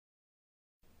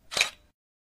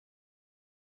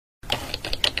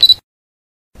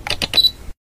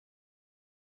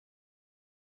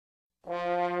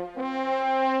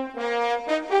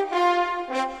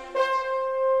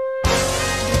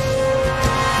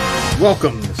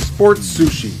Welcome to Sports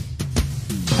Sushi.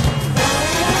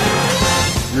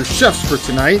 Your chefs for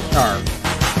tonight are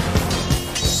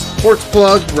Sports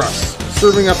Plug Russ,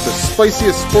 serving up the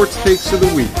spiciest sports takes of the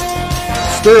week.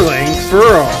 Sterling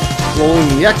Furrow, rolling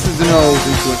the X's and O's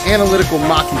into an analytical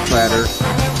maki platter.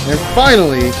 And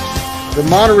finally, the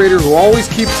moderator who always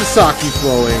keeps the sake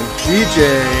flowing,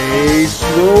 DJ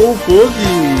Slow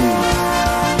Boogie.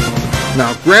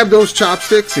 Now grab those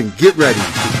chopsticks and get ready,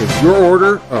 because your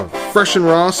order of fresh and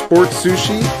raw sports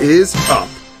sushi is up.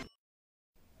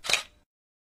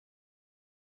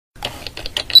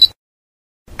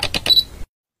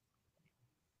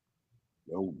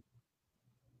 Yo.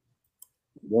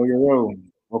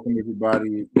 Welcome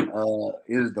everybody. It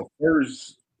is the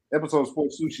first episode of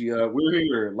Sports Sushi. We're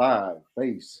here live,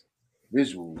 face,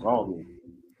 visuals, all this.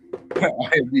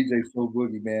 I am DJ Slow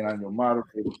Boogie, man. I'm your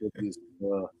moderator for this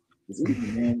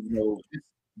evening, man. You know,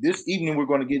 this evening we're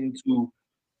going to get into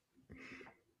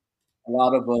a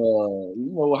lot of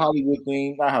Hollywood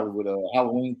thing, not Hollywood,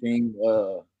 Halloween thing,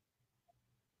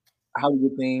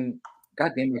 Hollywood thing.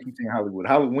 God damn it, I keep saying Hollywood.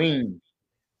 Halloween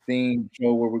theme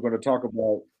show where we're going to talk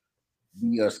about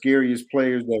the scariest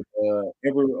players that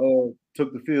ever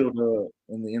took the field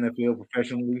in the NFL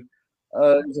professionally.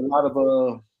 There's a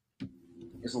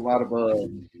lot of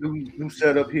new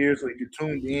setup here, so if you're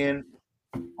tuned in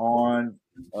on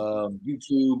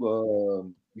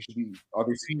YouTube, you should be. Are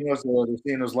they seeing us? They're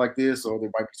seeing us like this, or they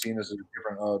might be seeing us as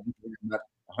different. Not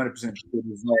 100% sure this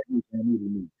is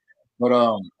but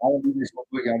I'm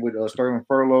with Sterling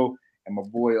Furlow and my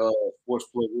boy Sports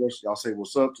Plug Rush. Y'all say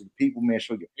what's up to the people, man.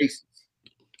 Show your faces.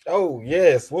 Oh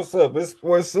yes, what's up? It's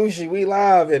Sports Sushi. We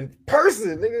live in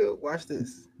person, nigga. Watch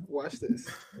this. Watch this.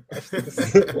 Watch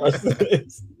this. Watch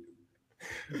this.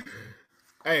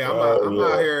 Hey, I'm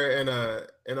out here in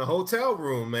a hotel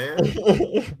room, man.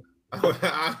 I'm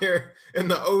out here in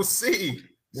the OC.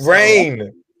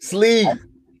 Rain, sleep,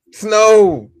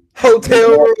 snow,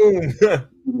 hotel room.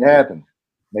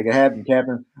 Make it happen,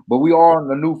 Captain. But we are on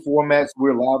the new formats.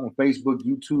 We're live on Facebook,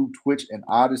 YouTube, Twitch, and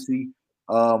Odyssey.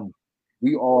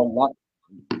 We are live.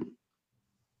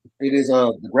 It is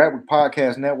the Gradwick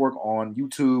Podcast Network on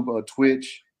YouTube,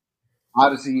 Twitch,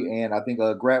 Odyssey, and I think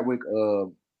Gradwick.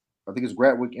 I think it's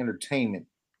Gradwick Entertainment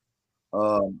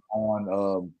on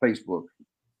Facebook.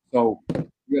 So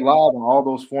we're live on all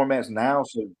those formats now.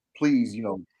 So please,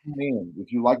 tune in.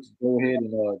 If you like to go ahead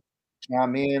and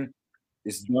chime in,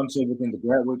 it's done so within the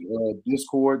Gradwick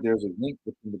Discord. There's a link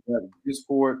within the Gradwick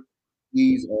Discord.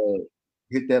 Please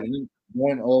hit that link,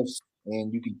 join us,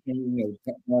 and you can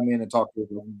come in and talk to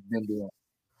us like we've been doing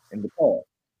in the past.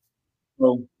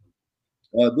 So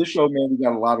this show, man, we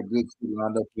got a lot of good stuff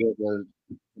lined up here.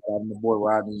 My boy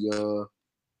Rodney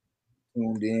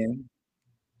tuned in.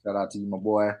 Shout out to you, my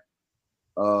boy.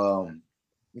 I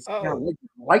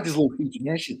like this little feature,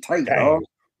 man. Shit tight, dog.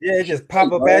 Yeah, it just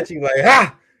pop up at you like,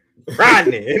 ha!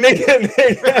 Rodney. And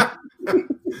nigga.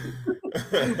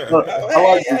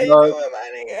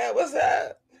 What's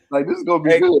up? Like, this is gonna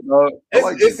be good, dog.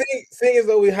 Seeing as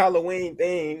though we Halloween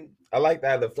theme, I like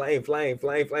that the flame. Yeah.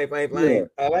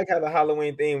 I like how the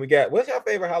Halloween theme we got. What's your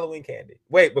favorite Halloween candy?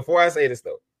 Wait, before I say this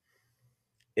though,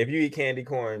 if you eat candy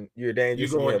corn, you're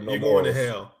dangerous. You're going to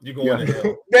hell. You're going to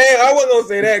hell. Damn, I wasn't gonna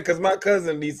say that because my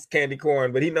cousin eats candy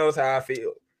corn, but he knows how I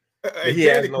feel.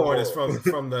 Candy corn is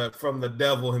from the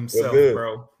devil himself,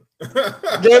 bro.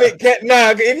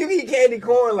 If you eat candy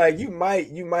corn, like you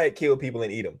might kill people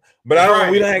and eat them. But I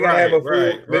don't. We don't have a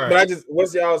food. But I just,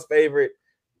 what's y'all's favorite?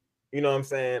 You know what I'm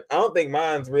saying? I don't think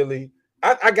mine's really.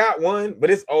 I got one, but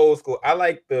it's old school. I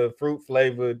like the fruit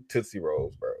flavored Tootsie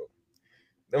Rolls, bro.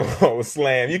 Oh,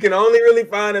 slam! You can only really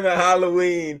find them at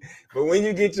Halloween, but when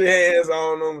you get your hands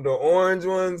on them, the orange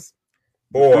ones.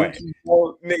 Boy,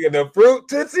 nigga, the fruit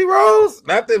Tootsie Rolls,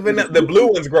 not the vanilla. The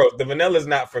blue one's gross. The vanilla's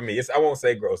not for me. I won't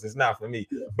say gross. It's not for me.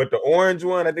 Yeah. But the orange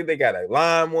one, I think they got a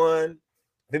lime one.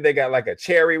 I think they got like a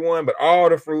cherry one. But all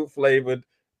the fruit flavored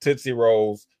Tootsie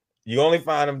Rolls, you only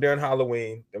find them during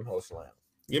Halloween. Them whole slam.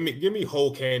 Give me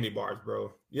whole candy bars,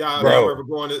 bro. Yeah, I remember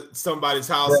going to somebody's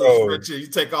house. You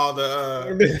take all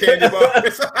the candy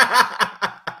bars.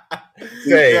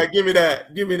 Yeah, give me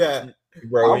that.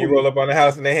 Bro, when you roll up on the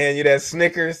house and they hand you that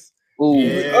Snickers. Ooh.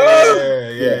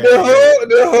 Yeah.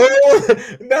 The whole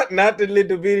not the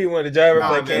little bitty one. Did y'all ever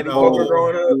play candy poker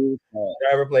growing up? Y'all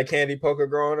ever play candy poker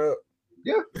growing up?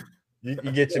 Yeah. You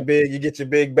get your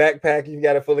big backpack, you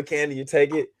got it full of candy, you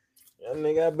take it. Yeah,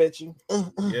 nigga, I bet you.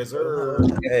 Yes, sir.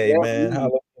 Hey man,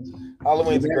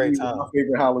 Halloween's a great time. My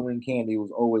favorite Halloween candy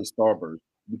was always Starburst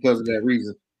because of that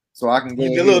reason. So I can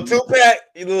get your little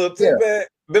two-pack.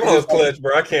 Them hoes clutch,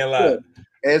 bro. I can't lie.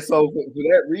 And so for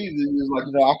that reason, it's like,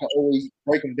 I can always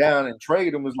break them down and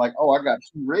trade them. It's like, oh, I got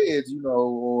 2 reds,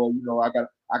 or I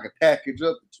could package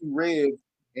up the 2 reds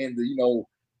and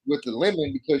with the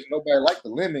lemon because nobody like the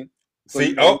lemon. So,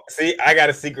 I got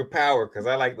a secret power because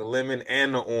I like the lemon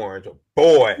and the orange.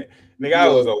 Boy, nigga, I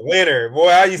was a winner. Boy,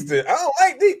 I don't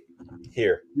like these.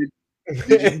 Here.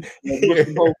 Did you put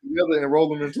them both together and roll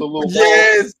them into a little ball?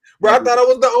 Yes, bro. I thought I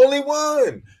was the only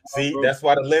one. See, that's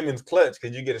why the lemon's clutch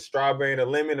because you get a strawberry and a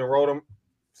lemon and roll them.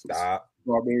 Stop.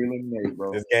 Strawberry lemonade,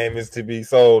 bro. This game is to be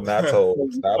sold, not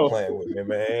told. Stop playing with me,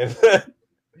 man.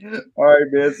 All right,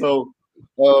 man. So,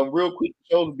 real quick,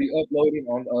 the show will be uploaded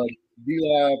on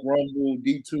DLive, Rumble,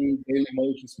 D2, Daily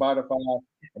Motion, Spotify,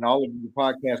 and all of the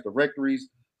podcast directories.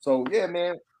 So, yeah,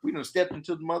 man, we done stepped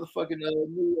into the motherfucking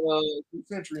new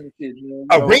century and shit.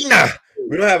 Arena.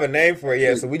 We don't have a name for it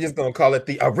yet, so we just gonna call it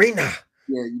the arena.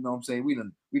 Yeah, you know what I'm saying?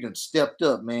 We done stepped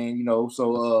up, man.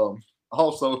 So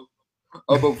also,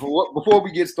 but before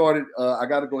we get started, I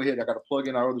got to go ahead. I got to plug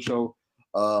in our other show,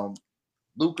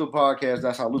 Luca Podcast.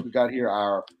 That's how Luca got here.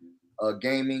 Our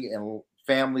gaming and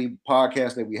family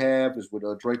podcast that we have is with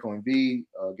Draco and V,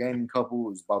 gaming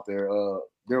couple. Is about their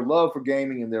love for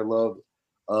gaming and their love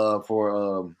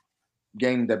for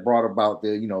gaming that brought about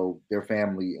their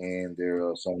family and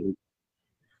their son.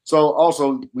 So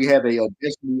also we have a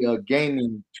Destiny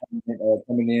gaming tournament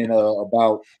coming in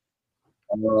about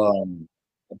I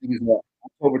think it's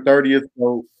October 30th.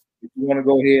 So if you want to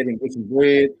go ahead and get some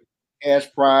bread, cash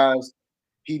prize,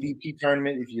 PvP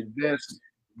tournament, if you're the best,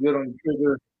 good on the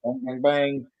trigger, bang bang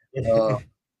bang,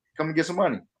 come and get some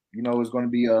money. It's going to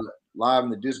be live in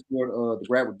the Discord, the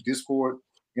grab with Discord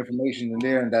information in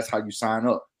there, and that's how you sign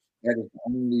up. That is the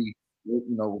only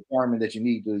requirement that you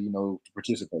need to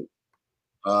participate.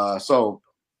 So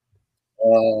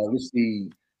let's see.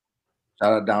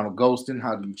 Shout out down to Ghostin.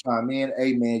 How do you chime in?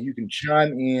 Hey man, you can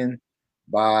chime in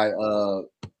by I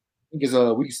think it's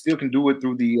we still can do it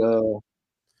through the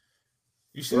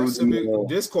you should the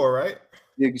Discord, right?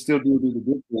 Yeah, you can still do it through the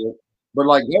Discord. But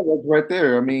like that works right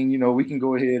there. I mean, we can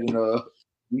go ahead and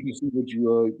we can see what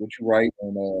you write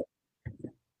and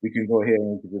we can go ahead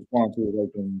and we can respond to it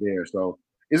right from there. So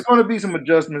it's going to be some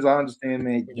adjustments. I understand,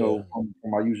 man. From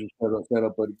my usual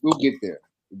setup, but we'll get there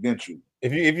eventually.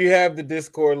 If you have the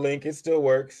Discord link, it still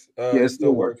works. It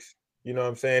still works. You know what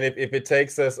I'm saying? If it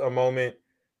takes us a moment,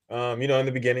 in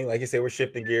the beginning, like you said, we're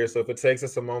shifting gears. So if it takes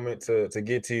us a moment to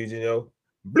get to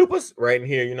bloopers right in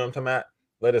here, you know what I'm talking about?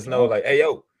 Let us know, like, hey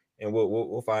yo, and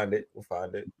we'll find it. We'll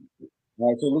find it. All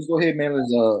right, so let's go ahead, man.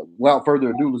 Let's without further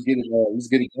ado, let's get it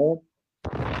going.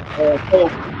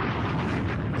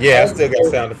 I still got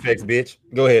sound effects, bitch.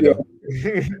 Go ahead, though.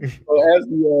 So as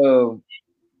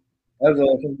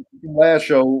from last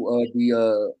show,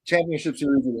 the championship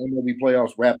series of the MLB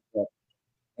playoffs wrapped up,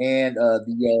 and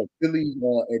the Phillies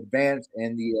advanced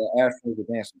and the Astros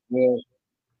advanced as well.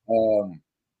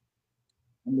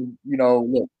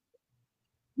 Look,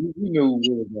 we knew what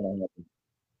was going to happen.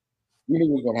 We knew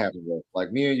what was going to happen, bro.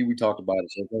 Like me and you, we talked about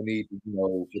it, so no need to,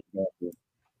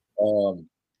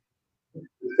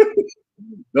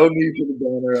 no need for the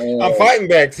banner. I'm fighting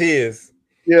back tears.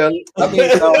 Yeah, I mean,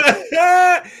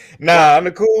 I'm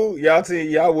the cool.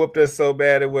 Y'all whooped us so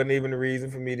bad it wasn't even a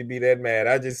reason for me to be that mad.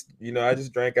 I just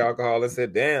drank alcohol and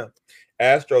said, "Damn,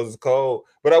 Astros is cold."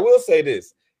 But I will say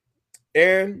this,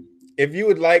 Aaron, if you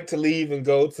would like to leave and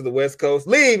go to the West Coast,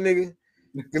 leave, nigga.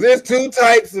 Because there's 2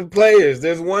 types of players.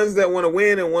 There's ones that want to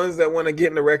win and ones that want to get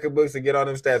in the record books and get all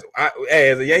them stats.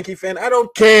 As a Yankee fan, I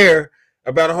don't care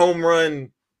about a home run,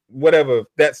 whatever,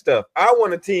 that stuff. I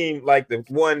want a team like the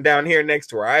one down here next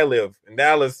to where I live in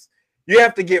Dallas. You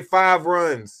have to get 5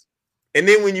 runs. And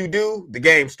then when you do, the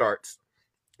game starts.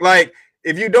 Like,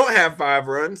 if you don't have 5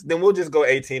 runs, then we'll just go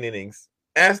 18 innings.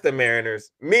 Ask the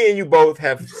Mariners. Me and you both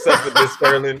have suffered this,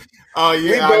 Sterling. Oh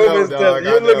yeah,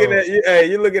 You're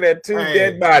looking at 2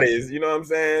 dead bodies. You know what I'm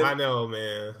saying? I know,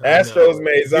 man. Astros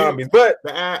made zombies, but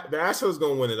the Astros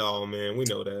gonna win it all, man. We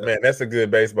know that. Man, that's a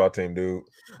good baseball team, dude.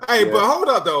 Hey, but hold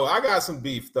up though. I got some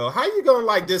beef though. How you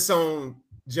gonna disown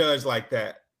Judge like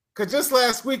that? Because just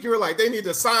last week you were like, they need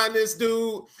to sign this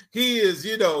dude. He is,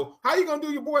 how you gonna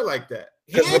do your boy like that?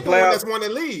 He ain't the one that's want to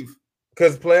leave.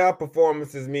 Because playoff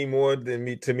performances mean more to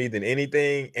me than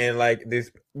anything. And like this,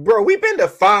 bro, we've been to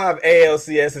 5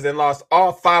 ALCSs and lost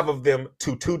all 5 of them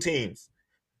to 2 teams.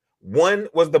 One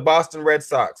was the Boston Red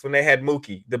Sox when they had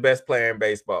Mookie, the best player in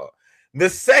baseball. The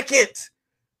second,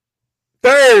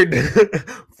 3rd,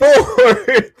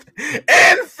 4th,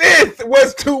 and 5th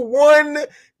was to 1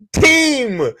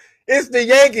 team. It's the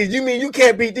Yankees. You mean you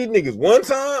can't beat these niggas one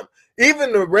time?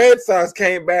 even the Red Sox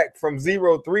came back from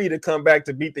 0-3 to come back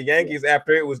to beat the Yankees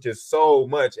after it was just so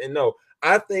much. And no,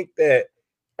 I think that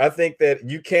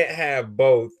you can't have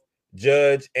both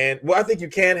Judge and I think you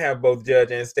can have both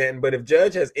Judge and Stanton. But if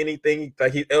Judge has anything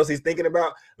else he's thinking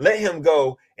about, let him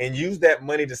go and use that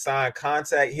money to sign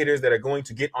contact hitters that are going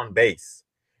to get on base.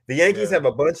 The Yankees have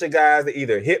a bunch of guys that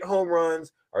either hit home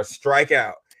runs or strike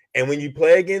out. And when you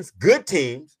play against good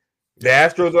teams, the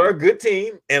Astros are a good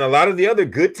team, and a lot of the other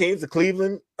good teams, the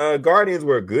Cleveland Guardians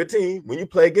were a good team. When you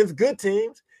play against good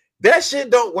teams, that shit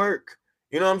don't work.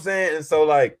 You know what I'm saying? And so,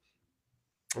 like,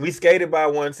 we skated by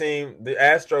one team. The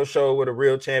Astros showed what a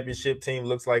real championship team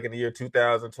looks like in the year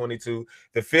 2022.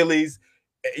 The Phillies,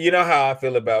 you know how I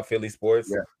feel about Philly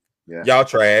sports. Yeah. Y'all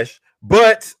trash.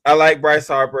 But I like Bryce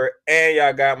Harper, and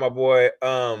y'all got my boy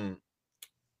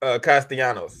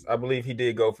Castellanos. I believe he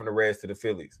did go from the Reds to the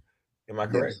Phillies. Am I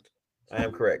correct? Yes. I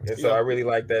am correct. And so I really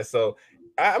like that. So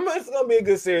it's going to be a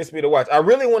good series for me to watch. I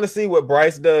really want to see what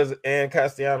Bryce does and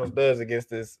Castellanos does against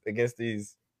these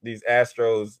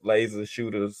Astros laser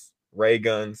shooters, ray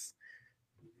guns.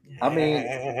 I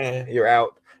mean, you're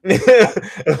out.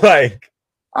 Like,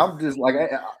 I'm just like,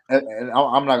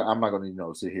 I'm not going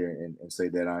to sit here and say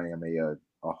that I am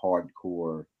a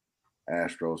hardcore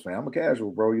Astros fan. I'm a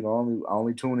casual, bro. I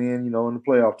only tune in, in the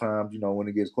playoff times, when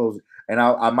it gets closer. And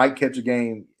I might catch a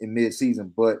game in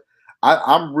mid-season, but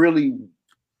I'm really,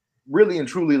 really and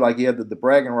truly like, the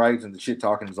bragging rights and the shit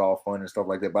talking is all fun and stuff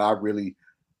like that. But I really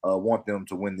want them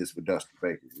to win this for Dusty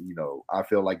Baker. I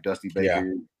feel like Dusty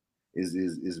Baker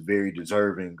is very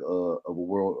deserving of a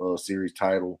World Series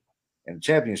title and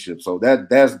championship. So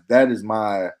that is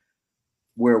my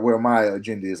where my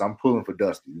agenda is. I'm pulling for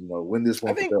Dusty. Win this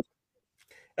one for Dusty.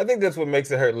 I think that's what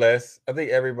makes it hurt less. I think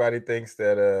everybody thinks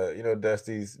that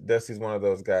Dusty's one of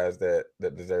those guys that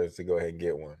deserves to go ahead and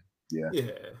get one. Yeah.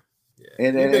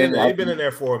 And he's been in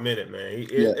there for a minute, man.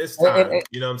 It's time.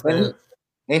 You know what I'm saying?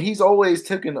 And he's always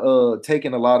taken a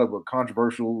lot of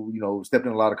controversial, stepped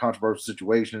in a lot of controversial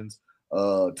situations,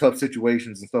 tough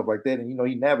situations and stuff like that. And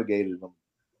he navigated them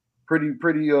pretty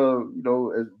to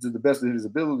the best of his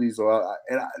ability. So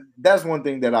that's one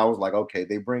thing that I was like, okay,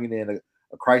 they bringing in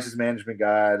a crisis management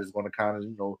guy that's going to kind of,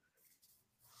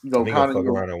 kind of fuck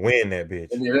around and win that bitch.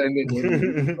 And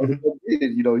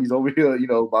he's over here,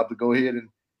 about to go ahead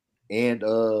and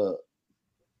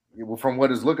from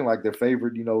what it's looking like, they're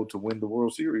favored, to win the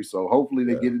World Series. So hopefully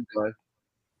they get it done.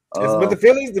 But the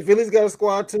Phillies got a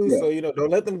squad too, so don't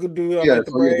let them go do like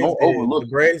the Braves. Don't overlook the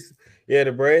Braves. Yeah,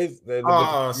 the Braves.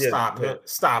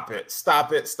 Stop it!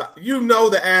 You know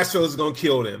the Astros is gonna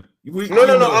kill them.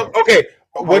 No. Okay.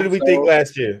 What did we think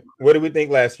last year?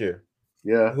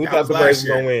 Yeah. Who thought the Braves was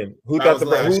gonna win? Who thought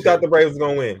the Braves was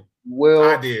gonna win? Well,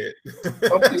 I did.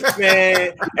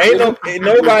 Man, ain't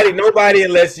nobody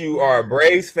unless you are a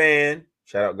Braves fan.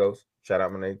 Shout out Ghost. Shout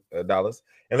out my dollars.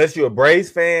 Unless you're a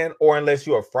Braves fan, or unless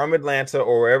you are from Atlanta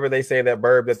or wherever they say that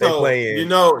burb that they play in. You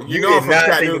know, I'm from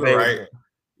Chattanooga, right?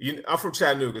 I'm from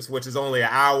Chattanooga, which is only an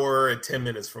hour and 10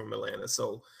 minutes from Atlanta.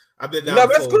 So I've been down. No,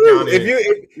 that's cool.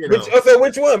 So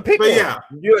which one? Pick one. Yeah,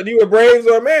 you a Braves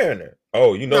or a Mariner?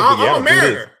 Oh, I'm a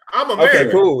Mariner. I'm a Mariner.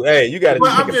 Okay, cool. Hey, you got to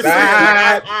pick a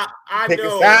side. Pick a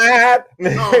side.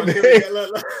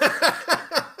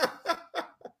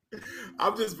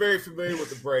 I'm just very familiar with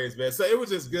the Braves, man. So it was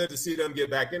just good to see them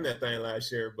get back in that thing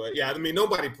last year. But yeah, I mean,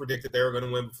 nobody predicted they were going to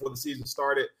win before the season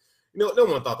started. No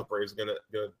one thought the Braves were going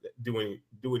to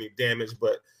do any damage.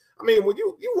 But I mean, when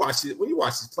you watch these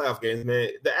playoff games, man,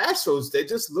 the Astros, they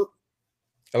just look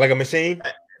like a machine.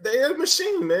 They're a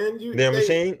machine, man. They're a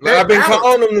machine. I've been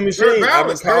calling them the machine. They're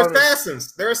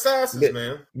assassins. They're assassins,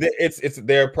 man. It's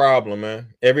their problem,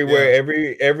 man.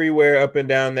 Everywhere up and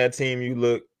down that team you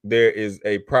look, there is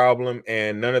a problem,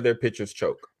 and none of their pitchers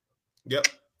choke. Yep.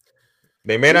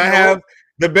 They may not have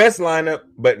the best lineup,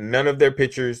 but none of their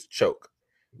pitchers choke.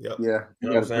 Yep. Yeah. You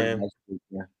know what I'm saying?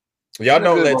 Y'all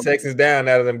don't let Texas down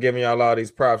now that I'm giving y'all all these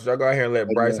props. Y'all go out here and let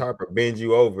Bryce Harper bend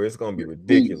you over. It's going to be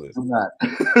ridiculous. Do not.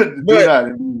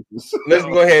 Let's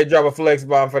go ahead and drop a flex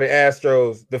bomb for the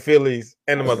Astros, the Phillies,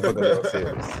 and the motherfucking World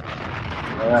Series.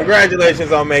 Right.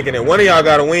 Congratulations on making it. One of y'all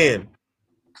got to win.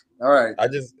 All right. I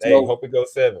just hope it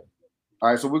goes 7. All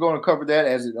right, so we're going to cover that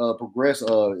as it progresses.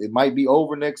 It might be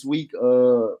over next week.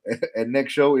 At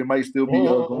next show, it might still be going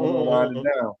on and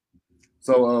down.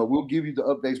 So we'll give you the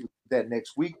updates with that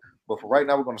next week. But for right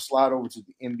now, we're going to slide over to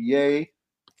the NBA.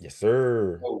 Yes,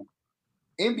 sir. So,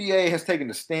 NBA has taken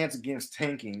a stance against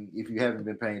tanking. If you haven't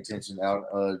been paying attention,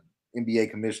 NBA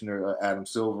Commissioner Adam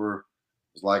Silver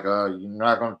is like, "You're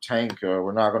not going to tank.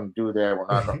 We're not going to do that. We're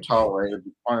not going to tolerate it. It'll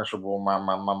be punishable."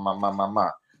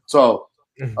 So,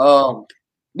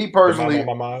 Me personally,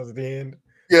 my mom's at the end.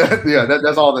 Yeah,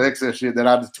 that's all the excess shit that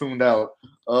I just tuned out.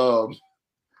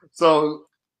 So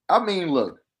I mean,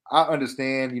 look, I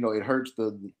understand. It hurts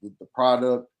the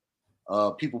product.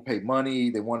 People pay money;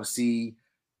 they want to see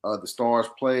the stars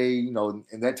play.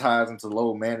 And that ties into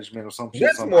low management or some shit.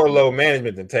 That's more low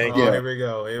management than tanking. Oh, here we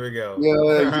go. Yeah,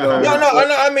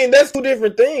 no. I mean, that's two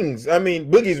different things. I mean,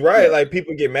 Boogie's right. Yeah. Like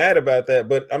people get mad about that,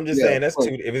 but I'm just saying that's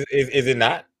two. Is it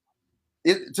not?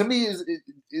 It to me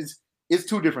it's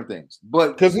two different things.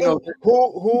 But because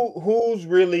who's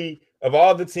really, of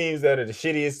all the teams that are the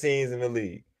shittiest teams in the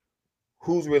league,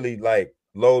 who's really like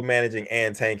low managing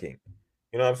and tanking?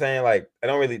 You know what I'm saying?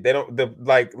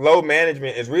 Like low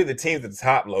management is really the teams at the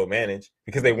top low manage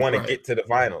because they want to get to the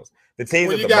finals. The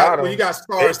teams at the bottom, when you got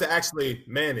stars to actually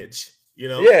manage, Yeah, you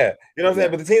know what I'm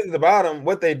saying. But the teams at the bottom,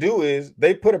 what they do is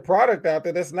they put a product out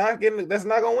there that's not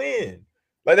gonna win.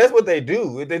 Like that's what they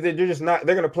do. They're just not.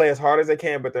 They're gonna play as hard as they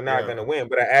can, but they're not gonna win.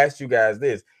 But I asked you guys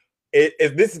this: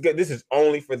 this is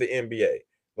only for the NBA.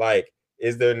 Like,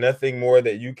 is there nothing more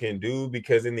that you can do?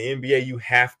 Because in the NBA, you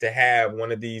have to have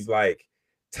one of these like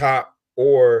top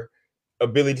or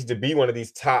ability to be one of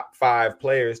these top 5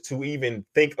 players to even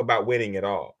think about winning it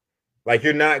all. Like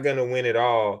you're not gonna win it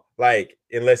all, like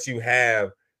unless you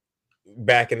have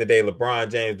back in the day LeBron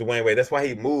James, Dwayne Wade. That's why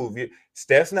he moved.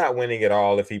 Steph's not winning it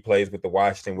all if he plays with the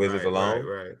Washington Wizards alone.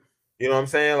 Right. You know what I'm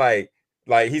saying?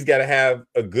 Like he's got to have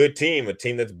a good team, a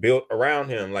team that's built around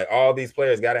him. Like all these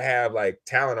players got to have like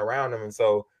talent around them. And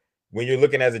so when you're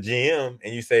looking as a GM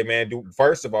and you say, man,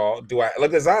 first of all, do I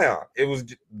look at Zion? It was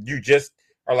you just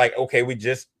are like, okay, we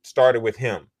just started with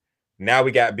him. Now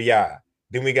we got BI.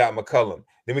 Then we got McCollum.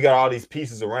 Then we got all these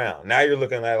pieces around. Now you're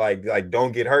looking at like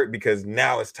don't get hurt because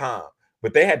now it's time.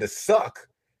 But they had to suck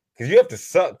because you have to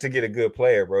suck to get a good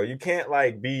player, bro. You can't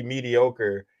like be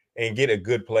mediocre and get a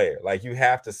good player. Like you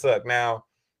have to suck. Now,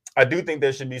 I do think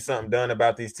there should be something done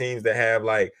about these teams that have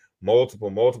like multiple,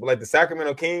 like the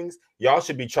Sacramento Kings. Y'all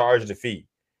should be charged a fee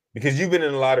because you've been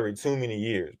in the lottery too many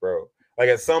years, bro. Like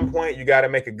at some point you got to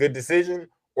make a good decision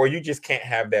or you just can't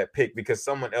have that pick because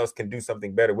someone else can do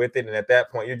something better with it. And at that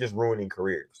point, you're just ruining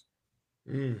careers.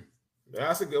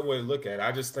 That's a good way to look at it.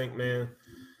 I just think, man,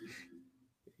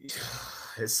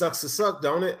 it sucks to suck,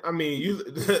 don't it? I mean,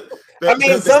 the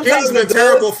Kings been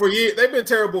terrible for years. They've been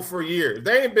terrible for years.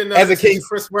 They ain't been as a Kings.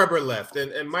 Chris Webber left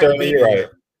and Mike Bibby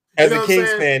left. As a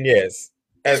Kings fan, yes.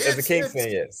 As a Kings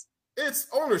fan, yes. It's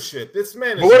ownership. It's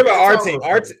management. But what about our team?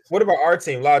 What about our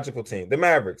team? Logical team, the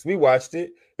Mavericks. We watched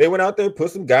it. They went out there,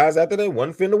 put some guys out there that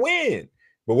wasn't finna win.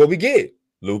 But what we get,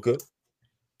 Luka.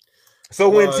 So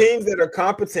when teams that are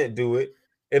competent do it,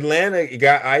 Atlanta, you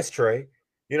got Ice Trae.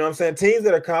 You know what I'm saying? Teams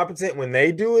that are competent, when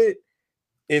they do it,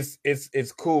 it's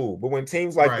cool. But when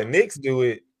teams like the Knicks do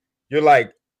it, you're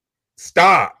like,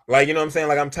 stop. Like, you know what I'm saying?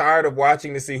 Like, I'm tired of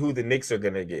watching to see who the Knicks are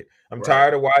going to get. I'm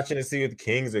tired of watching to see who the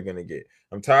Kings are going to get.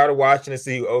 I'm tired of watching to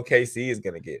see who OKC is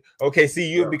going to get. OKC,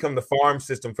 you have become the farm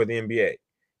system for the NBA.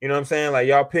 You know what I'm saying? Like,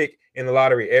 y'all pick in the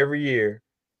lottery every year,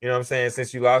 you know what I'm saying,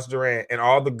 since you lost Durant, and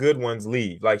all the good ones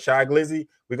leave. Like, Shai Glizzy,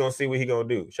 we're going to see what he going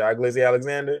to do. Shai Glizzy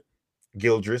Alexander,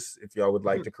 Gildress, if y'all would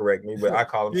like to correct me, but I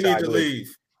call him. You need to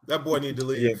leave. That boy need to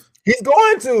leave. Yeah. He's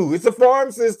going to. It's a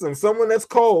farm system. Someone that's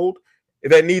cold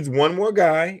that needs one more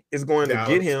guy is going to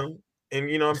get him. And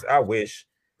you know, I wish.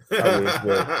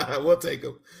 But, we'll take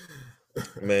him.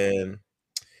 Man,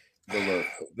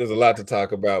 there's a lot to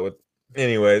talk about. With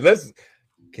anyway, let's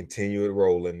continue it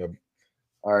rolling.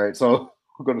 All right, so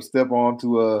we're going to step on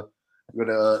to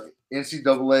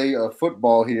NCAA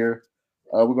football here.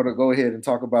 We're going to go ahead and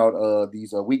talk about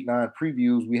these Week 9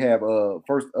 previews. We have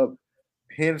first up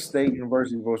Penn State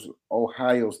University versus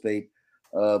Ohio State.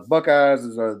 Buckeyes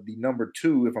is the number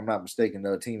 2, if I'm not mistaken,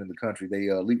 team in the country.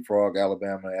 They leapfrog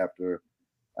Alabama after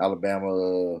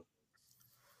Alabama,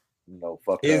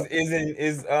 fucked up.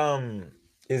 Is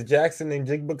Jackson and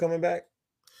Jigba coming back?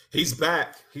 He's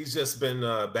back. He's just been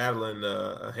battling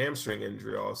a hamstring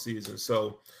injury all season.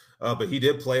 So, but he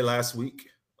did play last week.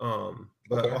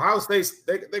 But Ohio State,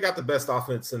 they got the best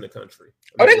offense in the country.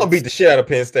 They're gonna beat the shit out of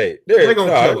Penn State. They're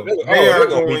gonna kill them. They're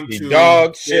gonna beat the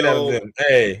dog shit out of them.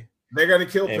 Hey, they're gonna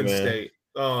kill Penn State.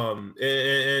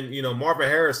 And Marvin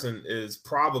Harrison is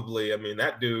probably,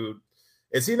 that dude,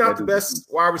 is he not the best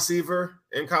wide receiver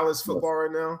in college football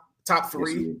right now? Top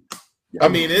 3.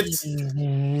 It's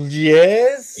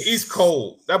yes. He's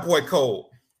cold. That boy cold.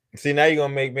 See, now you're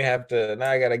gonna make me have to.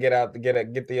 Now I gotta get out to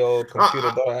get the old computer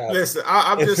out. Listen,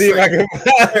 I'm just saying.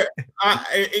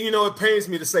 It pains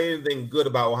me to say anything good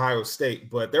about Ohio State,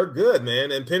 but they're good,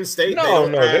 man. And Penn State,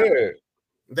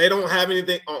 They don't have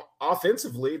anything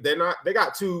offensively. They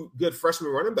got 2 good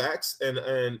freshman running backs and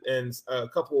a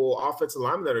couple offensive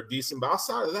linemen that are decent. But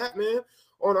outside of that, man,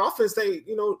 on offense,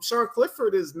 Sean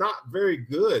Clifford is not very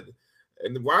good.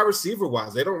 And the wide receiver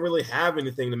wise, they don't really have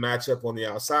anything to match up on the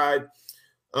outside.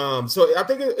 So I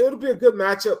think it'll be a good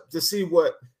matchup to see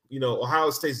what Ohio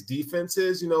State's defense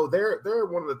is. They're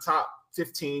one of the top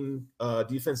 15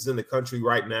 defenses in the country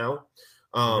right now.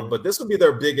 But this will be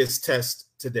their biggest test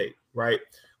to date, right?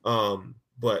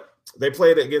 But they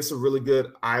played against a really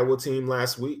good Iowa team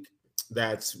last week.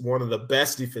 That's one of the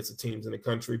best defensive teams in the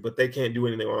country, but they can't do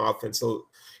anything on offense. So,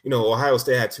 Ohio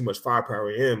State had too much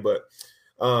firepower in, but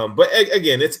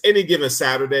again, it's any given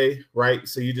Saturday, right?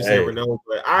 So you just never know.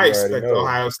 But I expect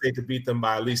Ohio State to beat them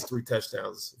by at least 3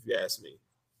 touchdowns, if you ask me.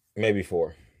 Maybe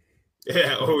 4.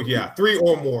 Yeah. Oh, yeah. 3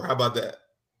 or more. How about that?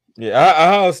 Yeah.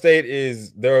 Ohio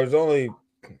State there's only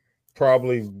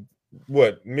probably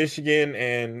Michigan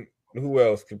and who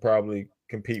else could probably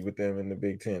compete with them in the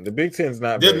Big Ten. The Big Ten's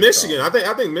not Michigan. I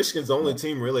think Michigan's the only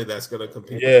team really that's going to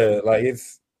compete. Yeah, like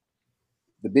it's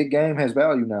the big game has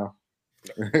value now.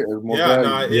 It's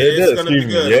going to be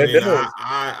good.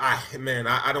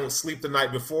 I don't sleep the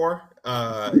night before.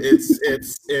 I'm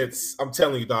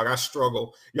telling you, dog, I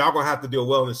struggle. Y'all gonna have to do a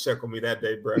wellness check on me that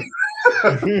day, bro.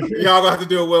 Y'all gonna have to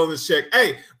do a wellness check.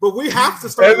 Hey, but we have to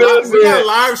start. We gotta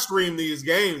live stream these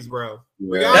games, bro.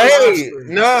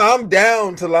 I'm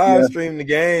down to live stream the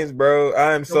games, bro.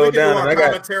 I'm so down. I got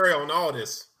commentary on all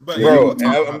this, but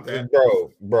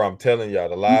bro, I'm telling y'all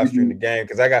to live stream the game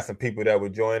because I got some people that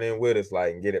would join in with us,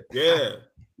 like, and get it.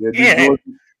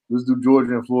 Let's do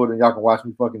Georgia and Florida, and y'all can watch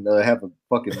me fucking have a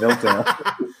fucking meltdown.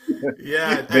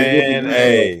 Yeah, man.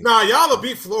 Hey, y'all will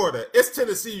beat Florida. It's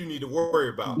Tennessee you need to worry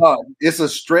about. No, it's a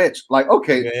stretch. Like,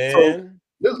 okay, man.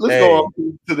 So let's go on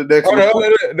to the next one. Go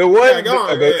ahead.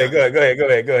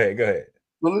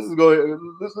 So let's go ahead.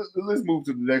 Let's move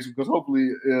to the next one because hopefully,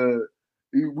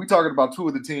 we talking about 2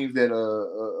 of the teams that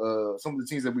some of the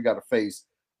teams that we got to face.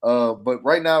 But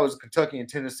right now is Kentucky and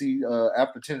Tennessee.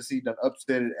 After Tennessee done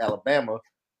upset Alabama.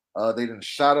 They done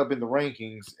shot up in the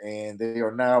rankings, and they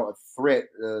are now a threat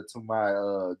to my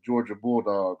Georgia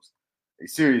Bulldogs, a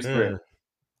serious threat.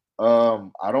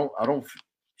 I don't.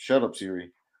 Shut up,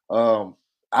 Siri.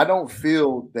 I don't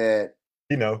feel that.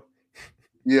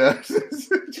 Yeah, she's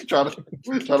trying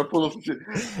to pull up some shit.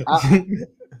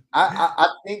 I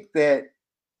think that.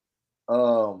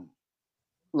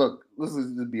 Look, let's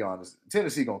just be honest.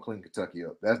 Tennessee gonna clean Kentucky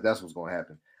up. That's what's gonna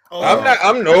happen. Because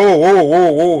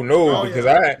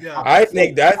I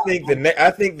think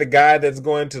the guy that's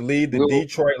going to lead the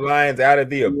Detroit Lions out of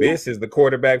the abyss is the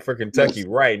quarterback for Kentucky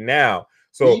right now.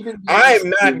 So I'm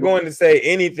not going to say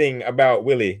anything about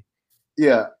Willie.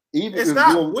 Yeah, it's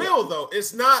not Will though.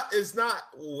 It's not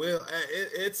Will.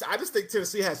 I just think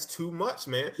Tennessee has too much,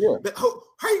 man. Yeah.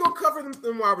 How you gonna cover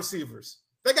them wide receivers?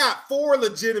 They got 4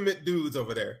 legitimate dudes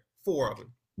over there. 4 of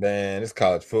them. Man, it's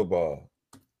college football.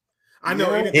 I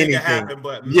know anything can happen,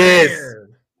 but yes,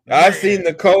 I've seen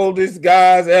the coldest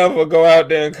guys ever go out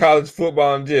there in college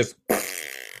football and just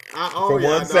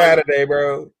one Saturday,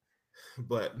 bro.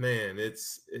 But man, it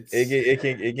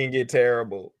can get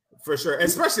terrible for sure,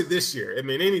 especially this year. I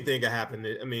mean, anything can happen.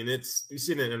 I mean, you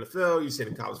see it in the NFL, you see it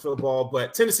in college football,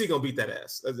 but Tennessee gonna beat that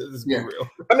ass. Let's be real.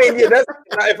 I mean, that's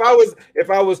if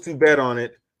I was to bet on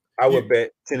it, I would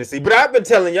bet Tennessee. But I've been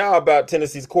telling y'all about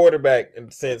Tennessee's quarterback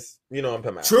since I'm talking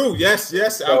about. True.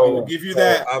 Yes. I will give you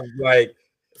that. I'm like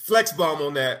flex bomb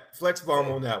on that. Flex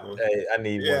bomb on that one. Hey, I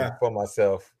need one for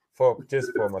myself.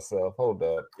 Just for myself. Hold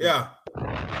up. Yeah.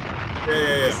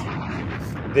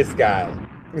 This guy.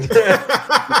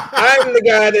 I'm the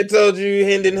guy that told you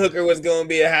Hendon Hooker was going to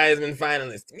be a Heisman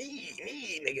finalist. Me,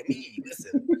 nigga, me.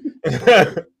 Listen.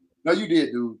 No, you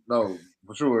did, dude. No,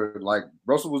 for sure. Like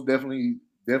Russell was definitely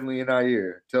in our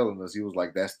ear telling us. He was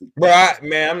like, "That's the." Bro,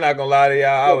 I'm not gonna lie to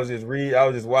y'all. I was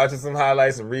just watching some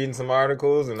highlights and reading some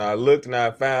articles, and I looked and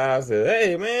I said,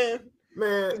 "Hey, man,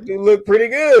 you look pretty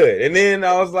good." And then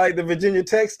I was like, the Virginia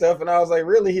Tech stuff, and I was like,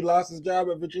 "Really? He lost his job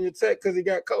at Virginia Tech because he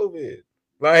got COVID?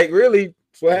 Like, really?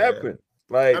 That's what happened?"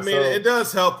 Like, I mean, it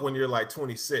does help when you're like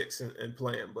 26 and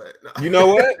playing, but no. You know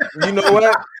what? I'm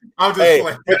just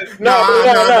playing.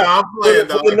 I'm playing.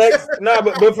 But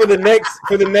for the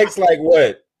next, like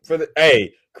what?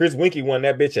 Chris Winkie won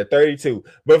that bitch at 32.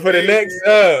 But for the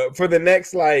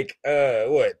next, like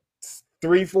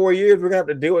 3-4 years, we're gonna have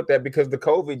to deal with that because the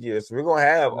COVID years. So we're gonna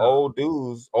have older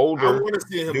dudes. I want to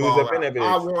see him ball out.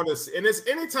 I want to see, and it's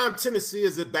anytime Tennessee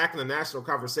is back in the national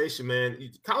conversation, man.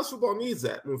 College football needs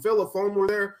that. When Phil LaFoam were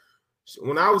there,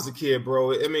 when I was a kid,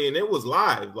 bro. I mean, it was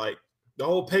live. Like the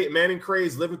whole Peyton Manning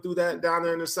craze, living through that down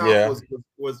there in the South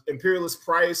was Imperialist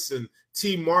Price and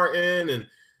T. Martin and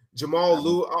Jamal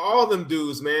Lew, all them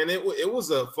dudes, man. It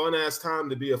was a fun ass time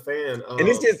to be a fan. And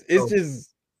it's just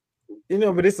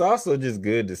but it's also just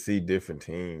good to see different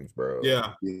teams, bro.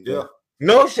 Yeah.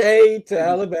 No shade to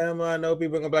Alabama. I know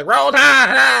people are gonna be like, roll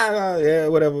tide, yeah,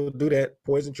 whatever, do that,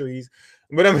 poison trees.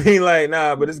 But I mean, like,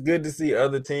 nah, but it's good to see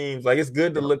other teams. Like, it's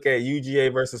good to look at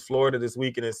UGA versus Florida this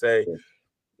weekend and say,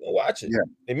 watch it. Yeah.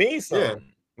 It means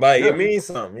something. Like, it means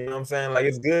something. You know what I'm saying? Like,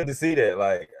 it's good to see that.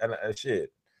 Like,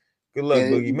 shit. Good luck,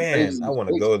 Boogie. Man, I want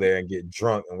to go there and get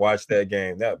drunk and watch that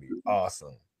game. That would be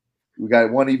awesome. We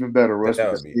got one even better, Russ.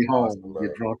 That would be awesome, home,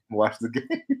 get drunk and watch the game.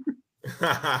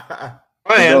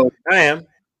 I am.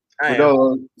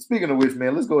 Speaking of which,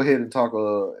 man, let's go ahead and talk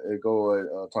about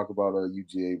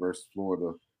UGA versus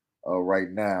Florida right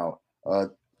now.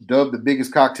 Dubbed the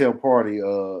biggest cocktail party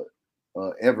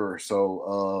ever.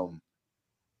 So,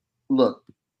 look,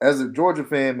 as a Georgia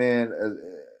fan, man,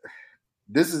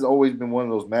 this has always been one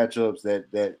of those matchups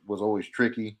that was always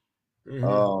tricky.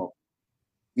 Mm-hmm.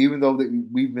 Even though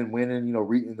we've been winning, in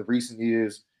the recent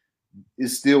years,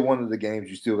 it's still one of the games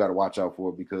you still got to watch out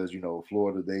for because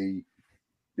Florida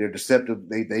they're deceptive.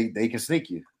 They can sneak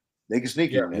you. They can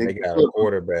sneak you. They got a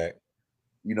quarterback.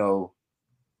 They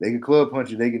can club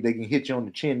punch you. They can hit you on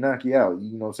the chin, knock you out.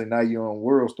 Say now you're on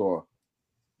World Star,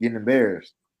 getting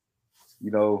embarrassed.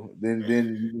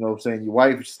 Then saying your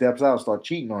wife steps out, start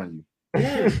cheating on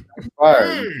you.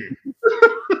 Fired.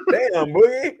 Damn,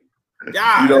 Boogie.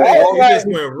 Yeah, I'm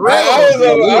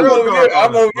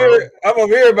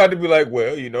over here about to be like,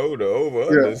 well, the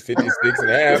over is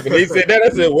 56.5. And he said that. I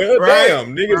said, well,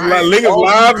 damn, niggas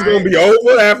lives gonna be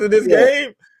over after this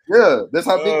game. Yeah, that's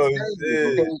how big this game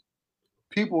is. Okay?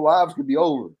 People's lives could be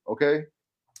over. Okay.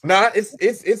 Nah,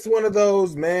 it's one of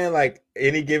those, man. Like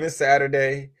any given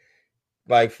Saturday,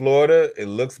 like Florida, it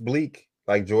looks bleak.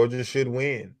 Like Georgia should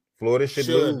win. Florida should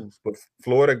lose, but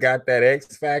Florida got that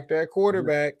X factor at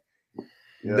quarterback.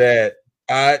 That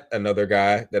another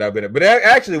guy that I've been, but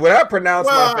actually, when I pronounce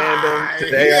my fandom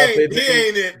today, he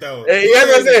ain't it though.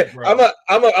 I said, I'm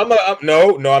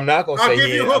not gonna say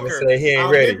he ain't. I'm gonna say he ain't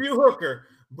ready. I'll give you Hooker,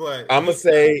 but I'm gonna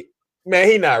say, man,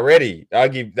 he not ready.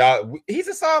 He's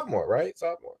a sophomore, right?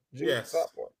 Yes,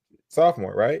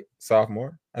 sophomore, right?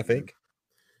 Sophomore, I think.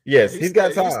 Yes, he's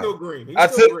got time. He's still green. I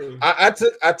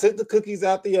took the cookies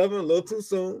out the oven a little too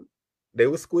soon. They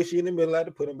were squishy in the middle. I had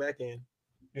to put them back in.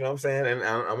 You know what I'm saying? And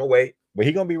I'm gonna wait, but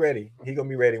he's gonna be ready. He's gonna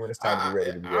be ready when it's time to be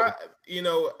ready.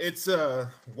 It's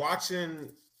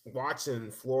watching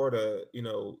Florida.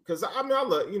 Because I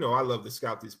love to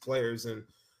scout these players, and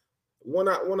when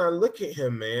I look at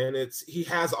him, man, he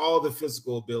has all the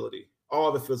physical ability,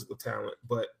 all the physical talent,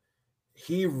 but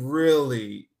he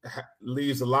really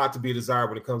leaves a lot to be desired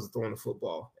when it comes to throwing the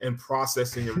football and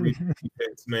processing and reading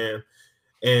defense, man.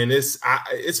 And it's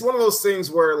one of those things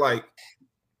where like.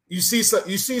 You see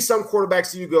some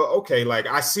quarterbacks, you go, okay, like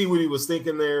I see what he was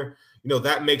thinking there.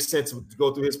 That makes sense to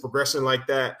go through his progression like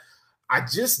that. I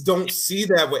just don't see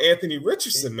that with Anthony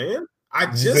Richardson, man. I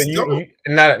just don't.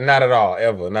 Not at all,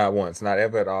 ever, not once, not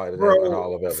ever at all. Bro, in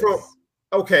all of ever.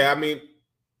 Okay, I mean,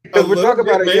 we're talking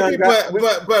about maybe, but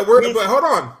hold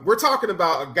on. We're talking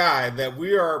about a guy that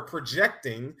we are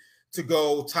projecting to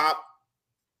go top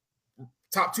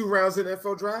 2 rounds in the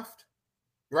NFL draft,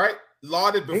 right?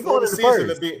 Lauded before the season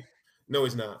to be. No,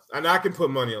 he's not, and I can put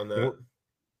money on that.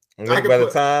 How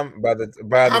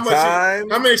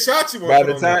many shots you want? By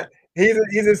the time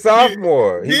he's a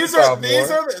sophomore. These are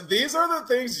the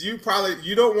things you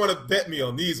don't want to bet me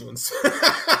on these ones.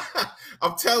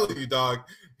 I'm telling you, dog.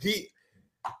 He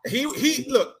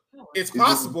look. It's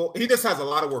possible. He just has a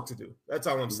lot of work to do. That's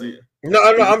all I'm saying. No.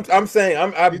 I'm saying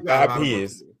he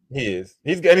is.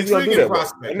 He's gonna do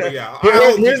that. Yeah.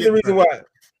 Here's the reason why.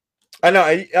 I know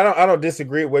I don't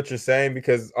disagree with what you're saying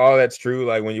because all that's true.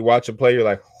 Like when you watch a play, you're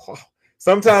like, oh.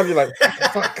 Sometimes you're like,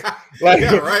 fuck. Like,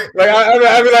 yeah, right. Like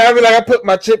I be like, I put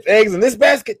my chipped eggs in this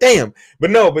basket, damn.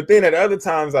 But then at other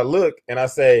times I look and I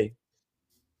say,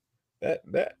 that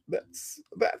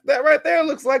right there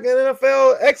looks like an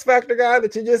NFL X Factor guy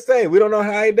that you just say. We don't know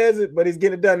how he does it, but he's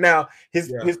getting it done. Now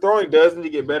his throwing does need to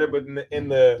get better, but in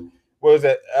the what was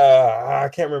that? I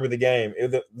can't remember the game.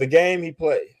 The game he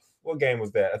played. What game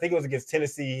was that? I think it was against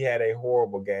Tennessee. He had a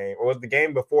horrible game. Or was the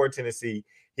game before Tennessee?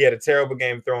 He had a terrible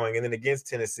game throwing. And then against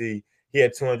Tennessee, he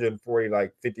had 240,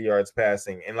 50 yards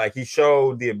passing. And, he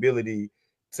showed the ability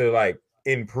to,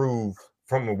 improve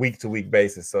from a week-to-week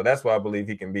basis. So that's why I believe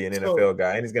he can be an NFL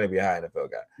guy. And he's going to be a high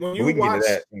NFL guy. When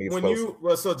you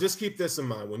watch, so just keep this in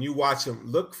mind. When you watch him,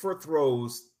 look for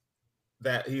throws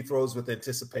that he throws with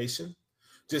anticipation.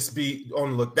 just be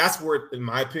on the look. That's where, in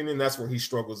my opinion, that's where he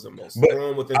struggles the most. But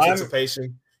throwing with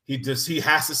anticipation. He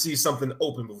has to see something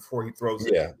open before he throws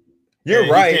it. Yeah,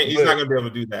 you're right. He's not going to be able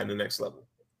to do that in the next level.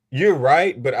 You're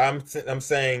right, but I'm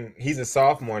saying he's a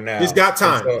sophomore now. He's got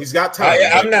time. So he's got time.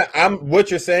 What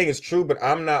you're saying is true, but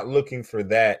I'm not looking for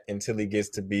that until he gets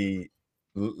to be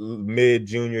mid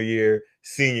junior year,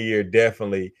 senior year.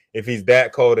 Definitely, if he's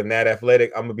that cold and that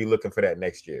athletic, I'm gonna be looking for that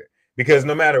next year. Because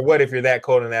no matter what, if you're that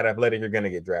cold and that athletic, you're gonna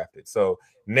get drafted. So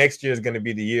next year is gonna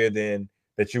be the year then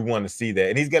that you want to see that,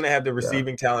 and he's gonna have the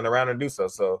receiving talent around to do so.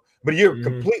 So, but you're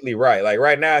completely right. Like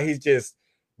right now, he's just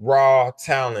raw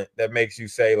talent that makes you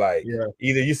say like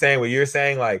either you saying what you're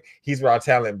saying, like he's raw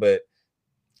talent, but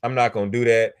I'm not gonna do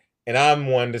that. And I'm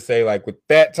one to say like with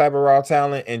that type of raw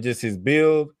talent and just his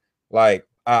build, like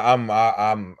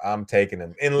I'm taking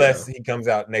him unless he comes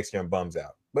out next year and bums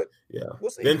out. But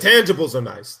we'll see. The intangibles are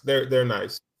nice. They're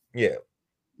nice. Yeah.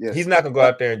 He's not gonna go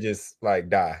out there and just like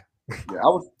die. Yeah, I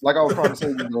was trying to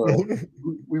say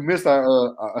we missed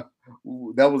our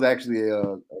that was actually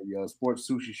a sports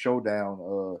sushi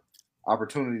showdown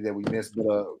opportunity that we missed.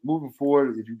 But moving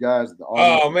forward, if you guys, Sterling,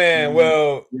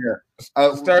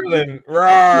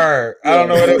 rawr. I don't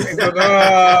know what else he's doing.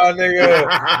 Oh, nigga.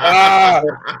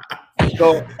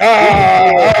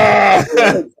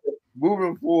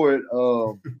 Moving forward,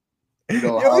 we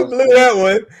blew that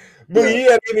one. But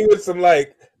you had me with some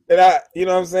like. And you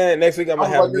know what I'm saying? Next week I'm gonna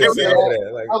have a good say over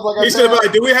that. Like, he should have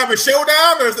like, do we have a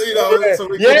showdown or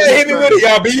hit me with it,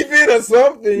 y'all beefing or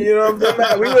something. You know what I'm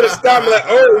saying? We would have stopped like,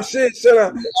 oh shit, shut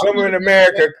up. Somewhere in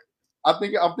America. I'm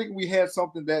thinking we had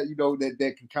something that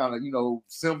that can kind of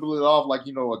symbol it off like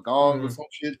a gong or some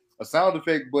shit, a sound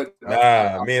effect. But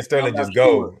me and Sterling just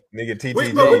go, nigga. TTG.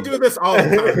 We do this all the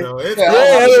time, though.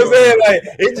 I'm saying like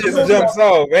it just jumps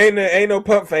off. Ain't no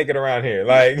pump faking around here.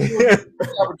 Like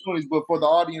opportunities, but for the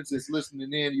audience that's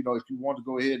listening in, if you want to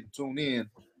go ahead and tune in,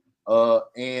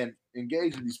 and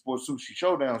engage in these sports sushi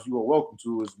showdowns, you are welcome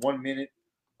to. Is 1 minute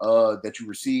that you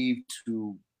receive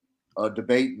to.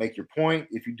 Debate, make your point.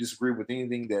 If you disagree with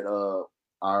anything that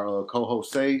our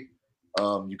co-hosts say,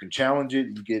 you can challenge it.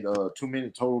 You get 2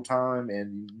 minute total time,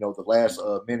 and the last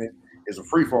minute is a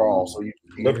free for all. So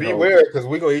but beware, because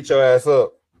we gonna eat your ass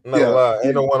up. I'm not gonna lie,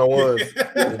 ain't no one-on-ones.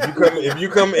 if you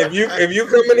come in here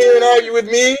and argue with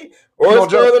me or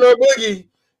Sterling or Boogie,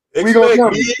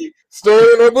 expect me,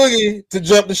 Sterling or Boogie to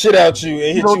jump the shit out you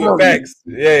and hit you with facts.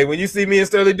 Yeah, when you see me and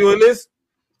Sterling doing this.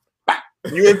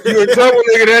 You in trouble,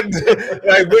 nigga. That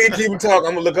like Boogie keep talking.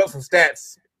 I'm gonna look up some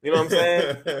stats. You know what I'm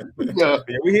saying? Yeah,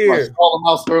 we here. Call them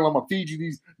out, Sterling. I'm gonna feed you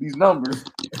these numbers.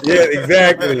 Yeah,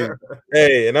 exactly.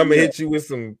 Hey, and I'm gonna hit you with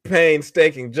some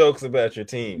painstaking jokes about your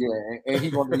team. Yeah, and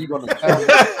he gonna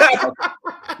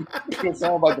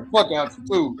sound like the fuck out you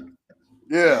too.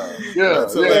 Yeah.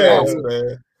 That's hilarious,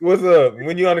 man. What's up?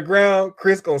 When you on the ground,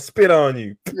 Chris gonna spit on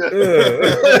you.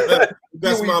 Yeah.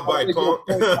 That's my bite, punk.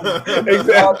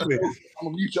 Exactly. I'm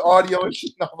gonna mute your audio and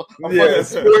shit.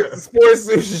 Sports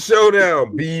sushi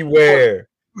showdown. Beware.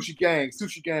 Sushi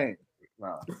gang.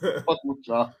 Nah, fuck with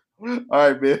y'all. All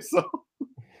right, man. So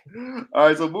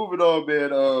moving on, man.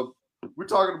 We're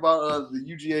talking about the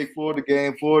UGA Florida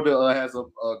game. Florida has a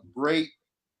great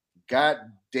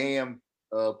goddamn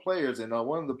players, and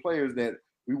one of the players that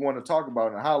we want to talk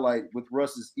about and highlight with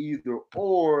Russ is either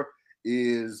or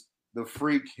is the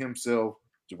freak himself,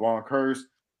 Javon Curse.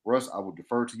 Russ, I will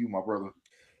defer to you, my brother.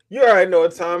 You already know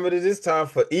what time it is. It's time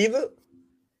for either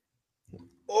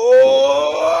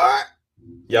or.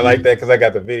 Y'all like that? Because I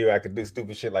got the video. I could do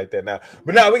stupid shit like that now.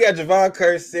 But now we got Javon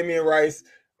Curse, Simeon Rice.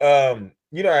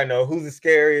 You already know who's the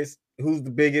scariest, who's the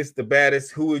biggest, the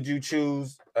baddest. Who would you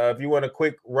choose? If you want a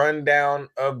quick rundown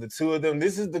of the two of them,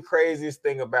 this is the craziest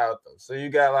thing about them. So you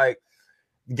got like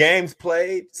games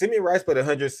played. Simeon Rice played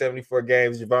 174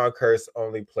 games. Javon Curse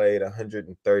only played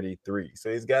 133. So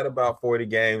he's got about 40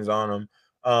 games on him.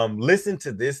 Listen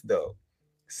to this, though.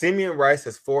 Simeon Rice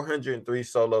has 403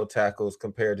 solo tackles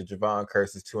compared to Javon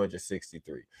Curse's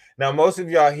 263. Now, most of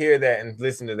y'all hear that and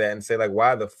listen to that and say, like,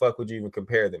 why the fuck would you even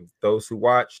compare them? Those who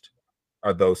watched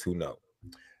are those who know.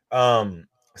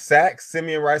 Sacks,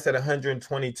 Simeon Rice at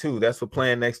 122. That's what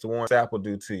playing next to Warren Sapp will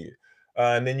do to you.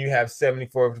 And then you have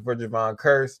 74 for Javon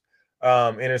Curse.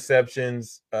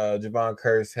 Interceptions, Javon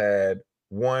Curse had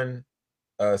 1.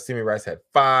 Simeon Rice had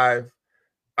 5.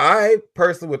 I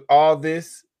personally, with all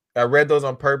this, I read those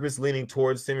on purpose, leaning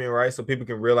towards Simeon Rice so people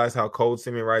can realize how cold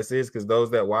Simeon Rice is, because those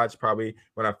that watch probably,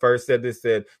 when I first said this,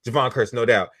 said Javon Curse, no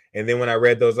doubt. And then when I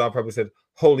read those on purpose, said,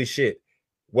 holy shit,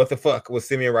 what the fuck was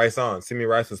Simeon Rice on? Simeon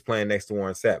Rice was playing next to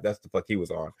Warren Sapp. That's the fuck he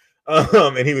was on.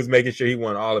 And he was making sure he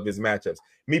won all of his matchups.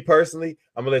 Me personally,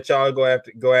 I'm going to let y'all go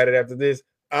at it after this.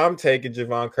 I'm taking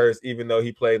Javon Curse, even though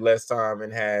he played less time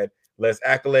and had less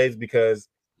accolades, because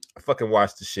I fucking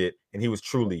watched the shit and he was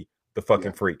truly the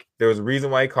fucking freak. There was a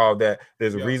reason why he called that.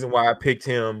 There's a reason why I picked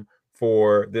him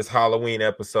for this Halloween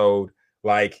episode.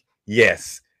 Like,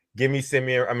 yes, give me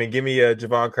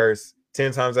Javon Curse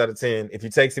 10 times out of 10. If you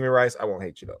take Simeon Rice, I won't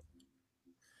hate you though.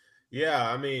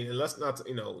 Yeah, I mean, let's not,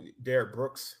 Derek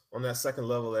Brooks on that second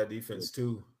level of that defense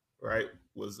too, right?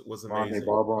 Was amazing.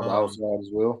 Barber on the outside as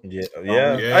well. Yeah.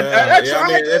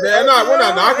 We're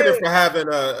not knocking it for having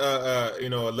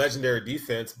a legendary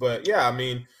defense, but yeah, I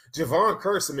mean, Javon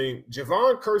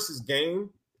Curse's game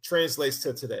translates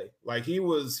to today. Like he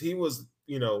was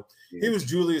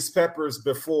Julius Peppers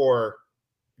before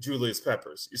Julius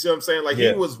Peppers. You see what I'm saying? Like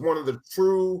he was one of the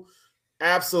true,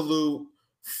 absolute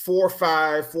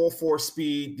 4.5, 4.4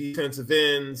 speed defensive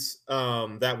ends.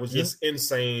 That was just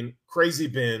insane, crazy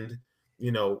bend.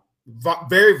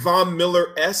 Very Von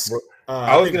Miller-esque.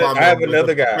 I have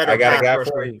another guy. I got a guy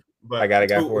for you. I got a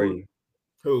guy for you.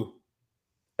 Who?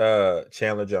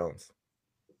 Chandler Jones.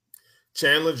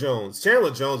 Chandler Jones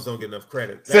don't get enough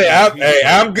credit.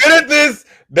 I'm good at this.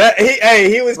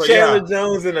 He was Chandler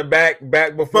Jones in the back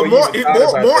before. But more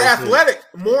athletic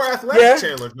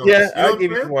Chandler Jones. Yeah, I'll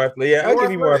give you more athletic. Yeah, I'll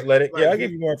give you more athletic. Yeah, I'll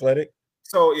give you more athletic.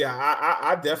 So yeah,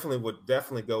 I definitely would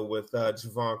go with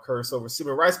Javon Curse over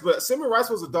Simeon Rice. But Simeon Rice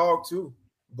was a dog too.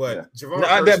 But Javon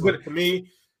Curse, to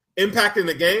me, impacting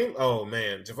the game. Oh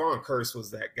man, Javon Curse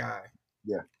was that guy.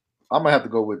 Yeah, I'm gonna have to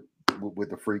go with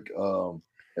the freak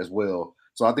as well.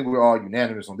 So I think we're all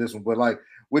unanimous on this one. But like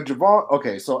with Javon,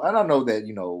 okay. So and I know that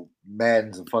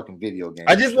Madden's a fucking video game.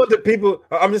 I just want the people.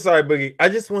 I'm just sorry, Boogie. I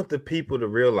just want the people to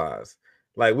realize.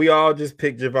 Like, we all just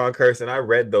picked Javon Curse, and I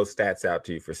read those stats out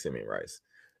to you for Simeon Rice.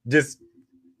 Just,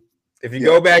 if you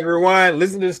go back, rewind,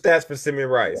 listen to the stats for Simeon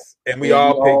Rice, and we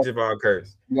all picked Javon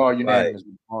Curse. We all unanimous.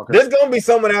 There's going to be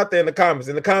someone out there in the comments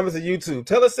of YouTube.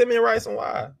 Tell us Simeon Rice and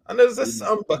why. I know there's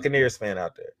some Buccaneers fan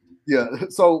out there. Yeah,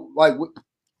 so, like,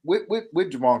 with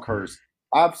Javon Curse,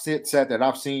 I've sat there,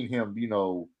 I've seen him,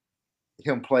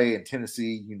 him play in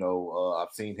Tennessee.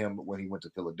 I've seen him when he went to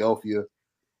Philadelphia.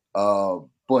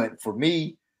 But for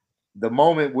me, the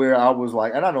moment where I was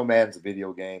like, and I know Madden's a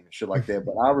video game and shit like that,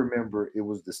 but I remember it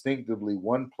was distinctively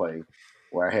one play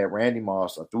where I had Randy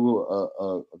Moss. I threw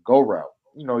a go route.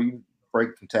 You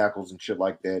break some tackles and shit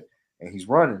like that, and he's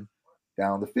running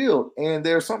down the field, and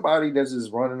there's somebody that's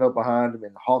just running up behind him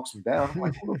and hawks him down. I'm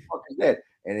like, what the fuck is that?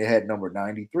 And it had number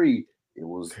 93. It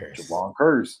was Javon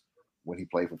Curse when he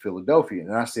played for Philadelphia.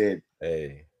 And I said,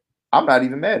 hey, I'm not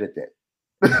even mad at that.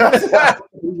 I'm not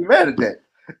even mad at that.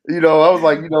 I was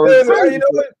like, what?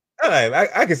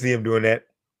 I can see him doing that.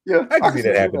 Yeah, I can see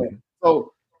that happening.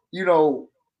 So,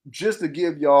 just to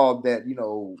give y'all that,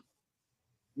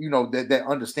 that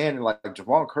understanding, like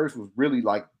Javon Curse was really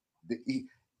like,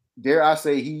 dare I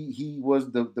say, he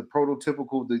was the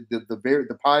prototypical,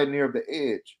 the pioneer of the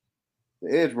edge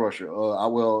rusher.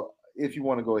 If you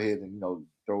want to go ahead and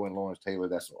throw in Lawrence Taylor,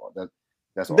 that's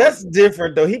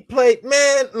different though. He played,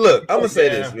 man. Look, I'm gonna say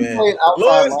this, man.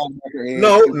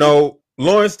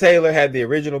 Lawrence Taylor had the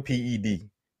original PED.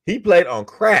 He played on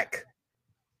crack.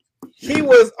 He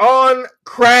was on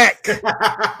crack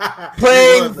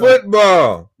playing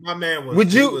football. My man was.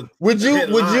 Would you want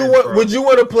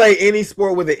to play any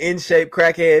sport with an in-shape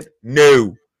crackhead?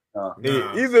 No.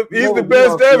 He's the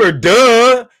best ever.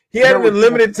 Duh. He had an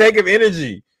unlimited take of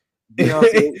energy. He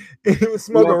was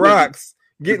smoking rocks.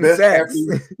 Getting sacks.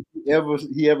 He ever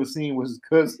seen was his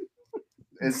cousin.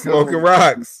 Smoking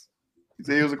rocks. He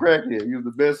said he was a crackhead. He was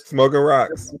the best smoking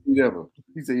rocks. Ever.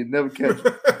 He said you'd never catch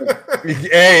him.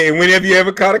 Hey, whenever you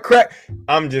ever caught a crack,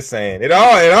 I'm just saying it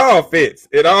all fits.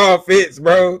 It all fits,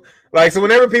 bro. Like, so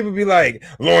whenever people be like,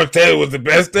 Lawrence Taylor was the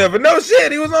best ever, no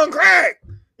shit, he was on crack.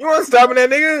 You want to stopping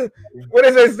that nigga? What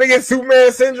is this? They get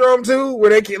Superman syndrome too,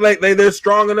 where they're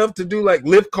strong enough to do like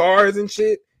lift cars and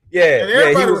shit. Yeah,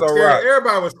 he was on rock.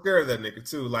 Everybody was scared of that nigga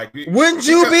too. Like, wouldn't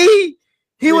you be?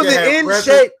 He was in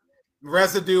shape.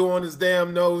 Residue on his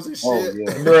damn nose and shit. Oh,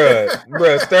 yeah.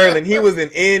 Bruh, Sterling, he was an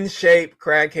in shape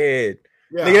crackhead.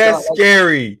 Yeah, nigga, that's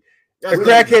scary. A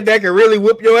crackhead that can really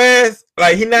whoop your ass.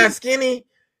 Like, he not skinny.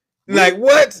 Like,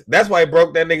 what? That's why he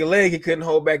broke that nigga leg. He couldn't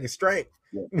hold back his strength.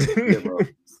 Yeah, bro.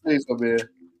 So, man,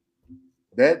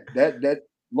 that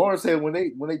Lawrence said when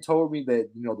they told me that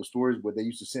the stories where they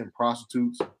used to send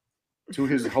prostitutes to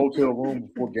his hotel room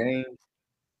before games.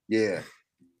 Yeah,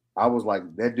 I was like,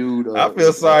 that dude. I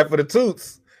feel sorry for the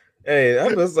toots. Hey, I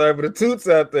feel sorry for the toots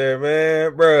out there,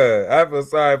 man, bruh. I feel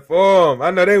sorry for them.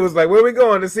 I know they was like, where we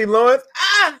going to see Lawrence?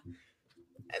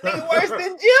 That nigga worse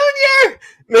than Junior.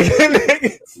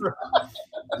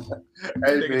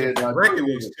 Hey man, wrecking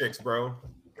these chicks, bro.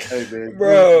 Hey man,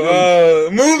 bro.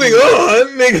 Moving on,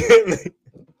 nigga.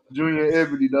 Junior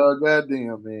Ebony, dog.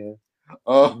 Goddamn, man.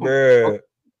 Bruh.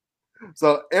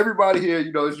 So everybody here,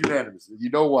 is unanimous. You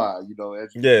know why? As you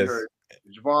heard,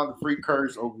 Javon the Freak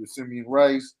curse over Simeon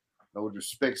Rice. No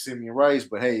disrespect, Simeon Rice,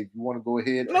 but hey, if you want to go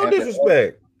ahead, no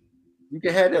disrespect. You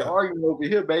can have that argument over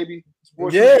here, baby.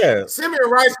 Simeon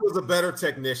Rice was a better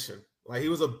technician. Like he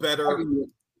was a better.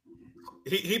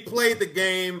 He played the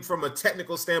game from a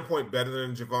technical standpoint better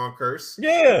than Javon Curse.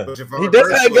 Yeah, he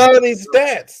doesn't have all these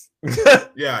stats.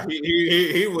 Yeah,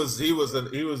 he was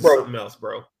something else,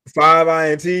 bro. 5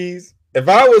 INTs. If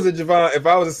I was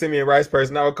a Simeon Rice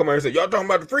person, I would come over and say, "Y'all talking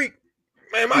about the Freak?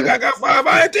 Man, my guy got 5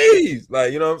 INTs."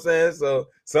 Like, you know what I'm saying? So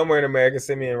somewhere in America,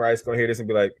 Simeon Rice gonna hear this and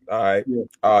be like, "All right,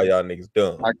 all y'all niggas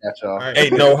dumb. I got y'all.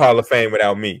 Ain't no Hall of Fame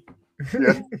without me."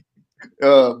 Yeah.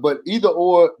 But either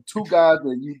or, two guys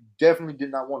that you definitely did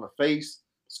not want to face,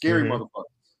 scary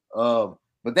motherfuckers.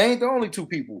 But they ain't the only two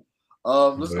people.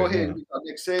 Let's go ahead and get our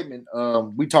next segment.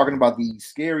 We talking about the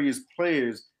scariest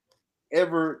players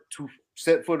ever to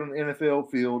set foot on the NFL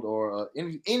field or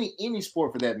any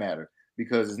sport for that matter,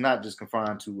 because it's not just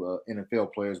confined to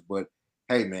NFL players. But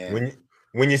hey, man,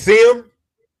 when you see them,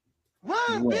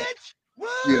 run, bitch, run.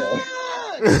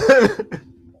 Yeah.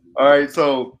 All right,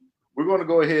 so we're going to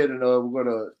go ahead and we're going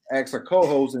to ask our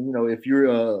co-host, and if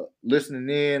you're listening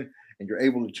in and you're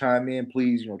able to chime in,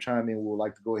 please chime in. We would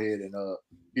like to go ahead and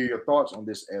hear your thoughts on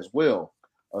this as well.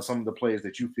 Some of the players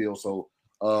that you feel. So,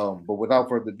 but without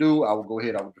further ado, I will go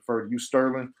ahead. I will defer to you,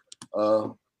 Sterling.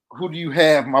 Who do you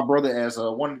have, my brother, as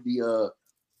one of the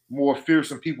more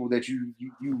fearsome people that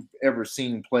you've ever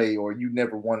seen play, or you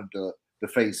never wanted to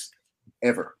face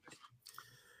ever?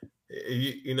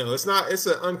 It's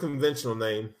an unconventional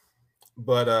name.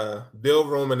 But Bill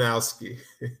Romanowski.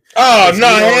 Oh no,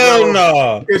 hell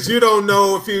no! Because you don't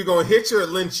know if he's gonna hit you or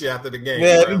lynch you after the game.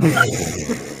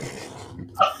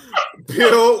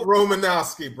 Bill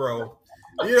Romanowski, bro.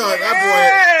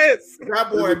 That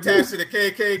boy attached to the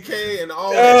KKK and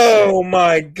all that shit.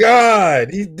 My God.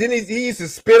 He used to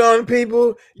spit on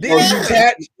people. Didn't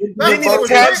he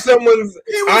attach someone's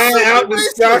eye out the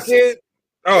socket?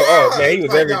 Oh man, he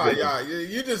was everything. Yeah,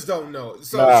 you just don't know.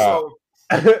 So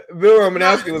Bill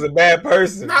Romanowski was a bad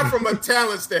person. Not from a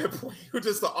talent standpoint. You're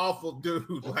just an awful dude.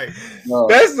 Like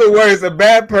that's the worst. A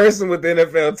bad person with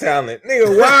NFL talent.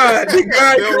 Nigga, why did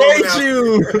God create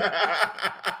you?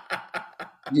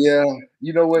 Yeah,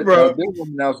 you know what, bro? Bill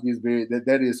Romanowski is very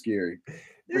that is scary.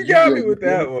 You got me with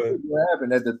that one.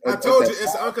 I told you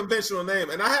it's an unconventional name,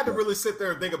 and I had to really sit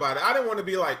there and think about it. I didn't want to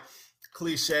be like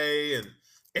cliche and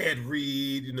Ed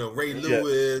Reed, Ray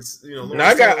Lewis, No,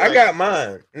 I got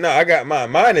mine. No, I got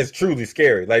mine. Mine is truly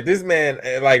scary. Like this man,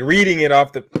 like reading it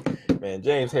off the man,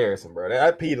 James Harrison, bro. I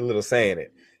peed a little saying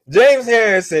it. James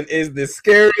Harrison is the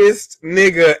scariest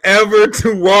nigga ever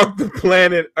to walk the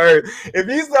planet Earth. If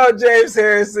you saw James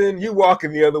Harrison, you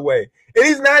walking the other way. And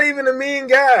he's not even a mean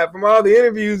guy from all the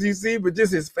interviews you see, but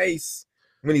just his face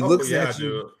when he looks at you.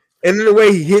 Dude. And then the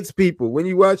way he hits people. When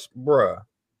you watch, bruh,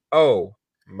 oh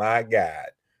my God.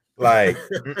 Like,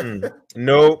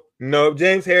 nope.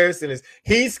 James Harrison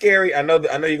he's scary. I know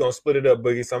you're gonna split it up,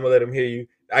 Boogie, so I'm gonna let him hear you.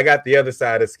 I got the other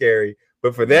side of scary.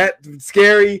 But for that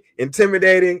scary,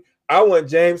 intimidating, I want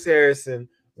James Harrison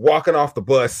walking off the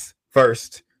bus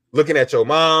first, looking at your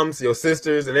moms, your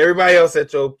sisters, and everybody else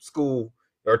at your school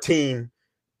or team.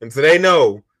 And so they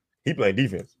know he playing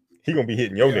defense. He gonna be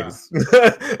hitting your niggas.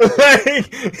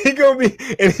 Like, he gonna be,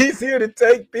 and he's here to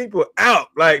take people out.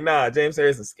 Like, nah, James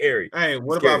Harrison's scary. Hey,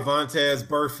 what about Vontaze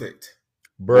Burfict?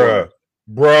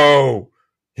 Bro.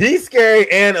 He's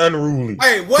scary and unruly.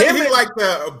 Hey, wasn't he like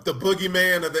the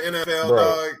boogeyman of the NFL,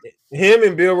 dog? Him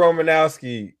and Bill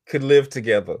Romanowski could live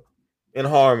together in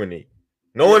harmony.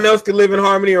 No one else could live in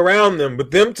harmony around them,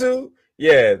 but them two,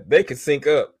 yeah, they could sync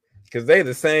up because they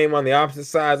the same on the opposite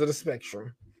sides of the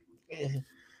spectrum.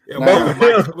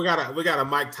 Yeah, we got a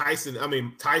Mike Tyson. I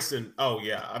mean Tyson. Oh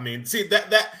yeah. I mean, see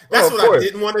that's what I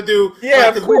didn't want to do. Yeah,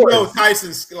 of course. We know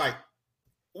Tyson's like.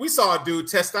 We saw a dude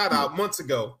test that out months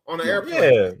ago on an airplane.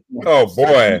 Yeah. Oh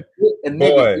boy.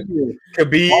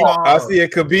 Khabib. I see a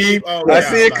Khabib. I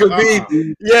see a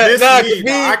Khabib.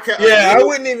 Khabib. I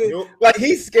wouldn't even like.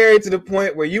 He's scary to the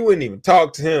point where you wouldn't even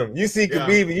talk to him. You see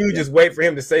Khabib and you just wait for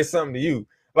him to say something to you.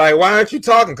 Like, why aren't you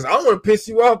talking? Because I don't want to piss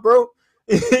you off, bro.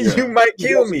 You might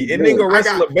kill me and then go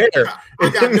wrestle a bear. I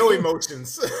got no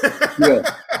emotions. Like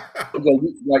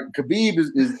Khabib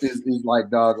is like,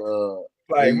 dog.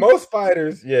 Like most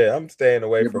fighters, I'm staying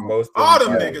away from most of all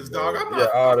them niggas, dog. I'm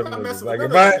not messing with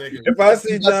if I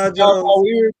see John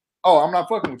Jones, I'm not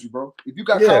fucking with you, bro. If you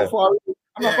got cauliflower,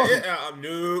 I'm not fucking.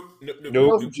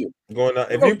 Nope. Going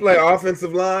on. If you play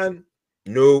offensive line,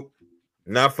 nope.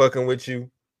 Not fucking with you.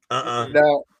 Now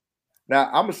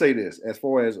I'm gonna say this as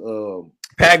far as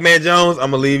Pac-Man Jones,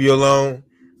 I'm gonna leave you alone.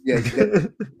 Yeah,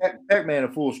 Pac-Man,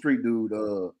 a full street dude.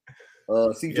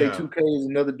 CJ2K is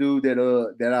another dude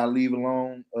that I leave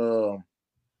alone.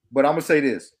 But I'm gonna say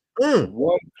this: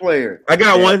 one player. I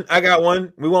got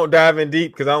one. We won't dive in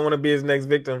deep because I don't want to be his next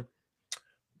victim.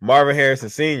 Marvin Harrison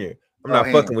Sr. I'm not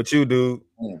fucking with you, dude.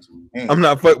 Hands. I'm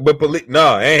not fucking, but ain't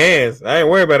hands. I ain't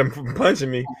worried about him punching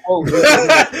me. I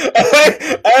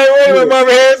ain't worried about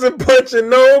Marvin Harrison punching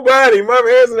nobody.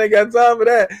 Marvin Harrison ain't got time for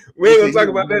that. We ain't gonna talk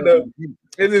about that though.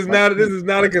 This is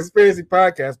not a conspiracy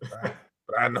podcast, but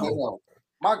I know.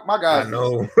 My guys. I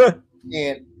know.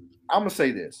 And I'm gonna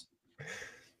say this: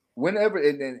 whenever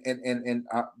and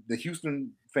the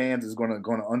Houston fans is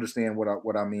gonna understand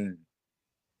what I mean.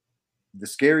 The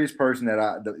scariest person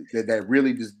that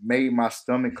really just made my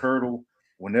stomach curdle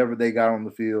whenever they got on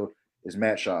the field is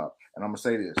Matt Schaub. And I'm gonna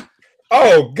say this.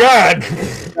 Oh God!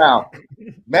 Now,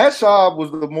 Matt Schaub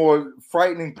was the more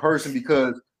frightening person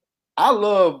because I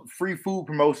love free food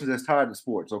promotions that's tied to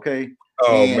sports. Okay.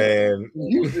 Oh man.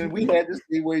 In Houston, we had this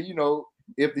thing where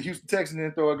if the Houston Texans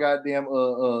didn't throw a goddamn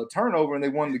turnover and they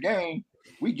won the game,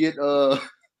 we get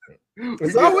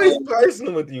It's always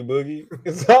personal with you, Boogie.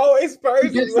 It's always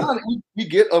personal. We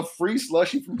get a free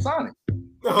slushie from Sonic. Okay?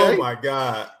 Oh my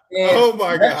God. And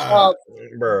God.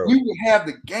 Bro. We would have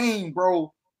the game,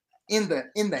 bro, in the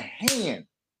hand.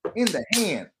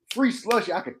 Free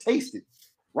slushie. I could taste it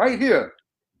right here.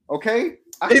 Okay?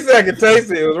 He said I could taste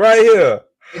it. It was right here.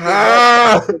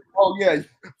 Oh yeah.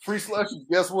 Free slushie.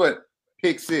 Guess what?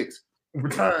 Pick 6.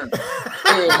 Return.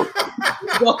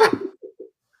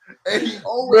 And he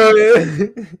always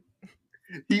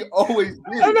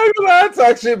did. I'm not gonna lie, I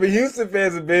talk shit, but Houston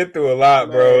fans have been through a lot,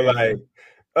 bro. Like,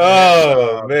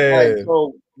 oh man. Like,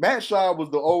 so Matt Schaub was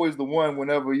always the one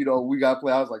whenever we got to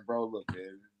play. I was like, bro, look,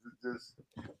 man,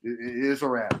 it's a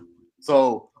wrap.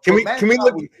 So can we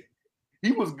look?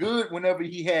 He was good whenever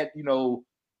he had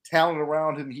talent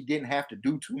around him. He didn't have to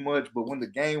do too much, but when the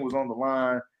game was on the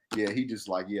line, he just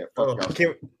fuck y'all.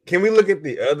 Can we look at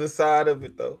the other side of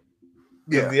it though?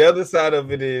 Yeah. The other side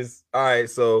of it is, all right,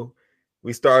 so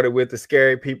we started with the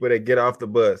scary people that get off the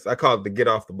bus. I call it the get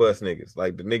off the bus niggas.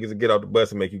 Like the niggas that get off the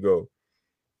bus and make you go,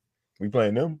 we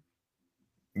playing them?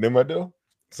 Them I do?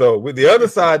 So with the other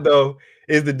side, though,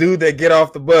 is the dude that get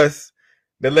off the bus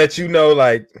that lets you know,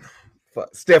 like,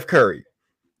 Steph Curry.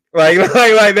 Like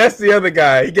that's the other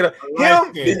guy. You get him,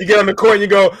 then you get on the court and you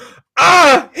go, him!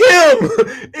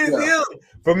 It's him.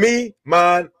 For me,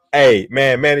 Manu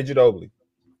Ginobili.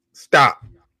 Stop.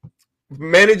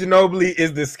 Manu Ginobili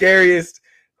is the scariest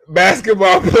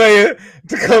basketball player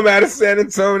to come out of San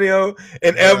Antonio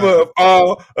and ever of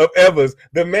all of evers.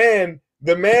 The man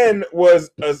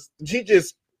was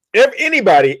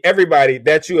everybody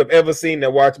that you have ever seen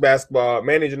that watch basketball.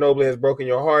 Manu Ginobili has broken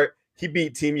your heart. He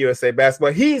beat Team USA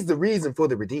basketball. He's the reason for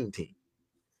the Redeem Team.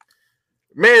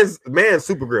 Man's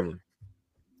super gremlin.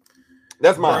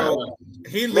 That's mine.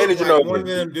 He looked like one of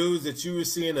them dudes that you would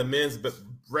see in a men's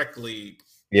rec league.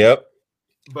 Yep.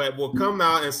 But will come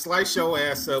out and slice your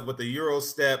ass up with a Euro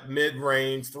step,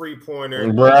 mid-range, 3-pointer.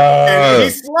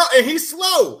 And he's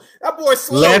slow. That boy's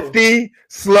slow. Lefty,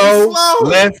 slow.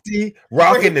 Lefty,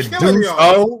 rocking the deuce.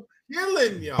 Oh,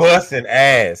 killing y'all. Busting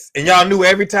ass. And y'all knew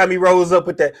every time he rose up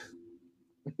with that,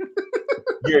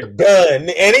 you're done.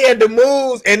 And he had the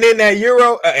moves, and then that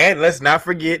Euro, and let's not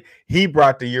forget, he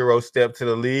brought the Euro step to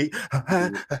the league,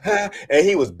 and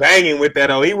he was banging with that.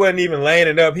 Oh, he wasn't even laying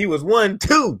it up. He was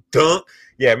 1-2 dunk.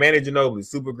 Yeah, Manu Ginobili,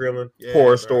 super gremlin,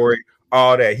 horror story,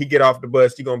 all that. He get off the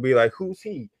bus, you're gonna be like, who's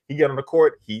he? He get on the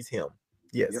court, he's him.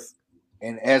 Yes. Yep.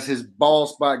 And as his ball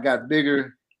spot got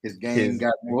bigger, his game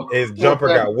got more. His jumper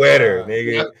got wetter,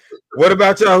 nigga. What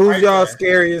about y'all? Who's y'all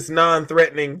scariest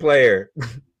non-threatening player?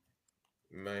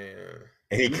 Man,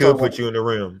 and he could put you in the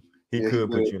rim. He could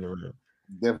put you in the rim.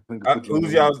 Definitely.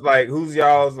 Who's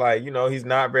y'all's like? He's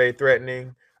not very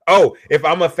threatening. Oh, if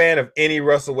I'm a fan of any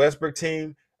Russell Westbrook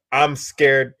team, I'm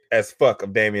scared as fuck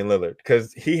of Damian Lillard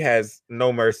because he has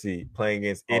no mercy playing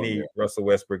against any Russell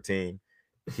Westbrook team.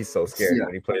 He's so scary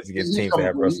when he plays against teams that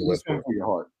have Russell Westbrook. For your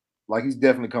heart. Like he's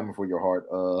definitely coming for your heart.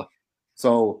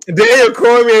 So Daniel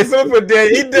Cormier, someone for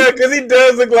Dan. He does because he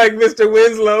does look like Mr.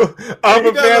 Winslow off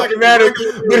of Family Matters,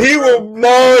 but he will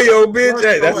maul your bitch.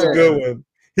 That's a good one.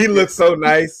 He looks so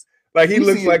nice. Like he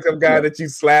looks like a guy that you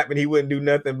slap and he wouldn't do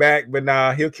nothing back, but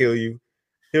nah, he'll kill you.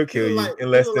 He'll kill you in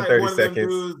less than 30 one seconds. Of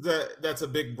them dudes that's a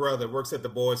big brother, works at the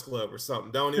boys club or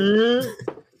something, don't he?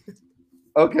 Mm-hmm.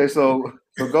 Okay, so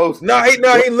Ghost. No, he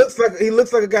looks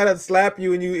like a guy that slap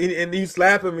you and you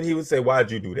slap him and he would say,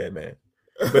 "Why'd you do that, man?"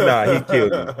 But nah, he'd kill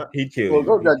you. He'd kill you.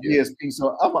 Ghost got GSP,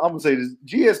 so I'm gonna say this: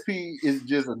 GSP is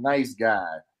just a nice guy,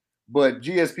 but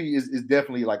GSP is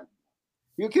definitely like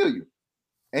he'll kill you,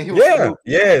 and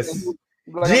yes.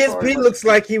 Like, GSP looks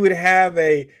like he would have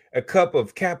a cup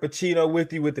of cappuccino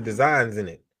with you with the designs in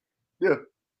it. Yeah,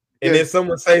 and then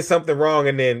someone say something wrong,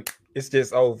 and then it's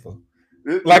just over.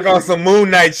 Like on some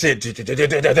Moon Knight shit. And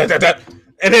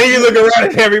then you look around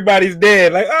and everybody's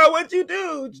dead. Like, oh, what'd you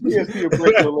do? GSP will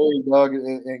break your leg, dog,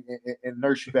 and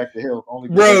nurse you back to health.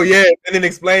 Bro, yeah. And then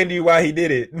explain to you why he did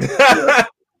it.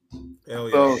 Hell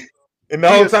yeah. So, and the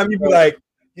whole time you be like,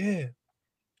 yeah,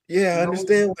 I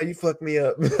understand why you fucked me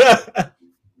up. GSP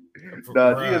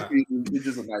is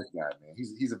just a nice guy, man.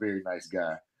 He's a very nice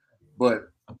guy.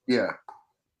 But, yeah.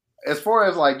 As far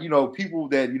as, like, people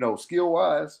that,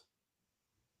 skill-wise,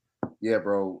 yeah,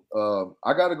 bro.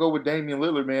 I got to go with Damian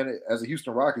Lillard, man. As a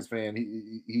Houston Rockets fan,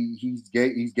 he's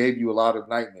gave you a lot of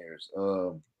nightmares.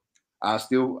 I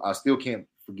still can't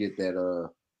forget that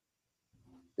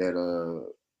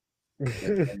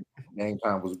Game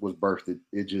Time was birthed.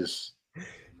 It just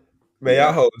man,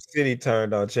 y'all whole city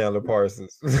turned on Chandler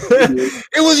Parsons. It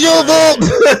was your fault.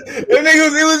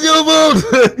 It was your fault.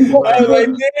 I was like,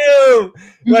 damn.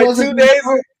 Like 2 days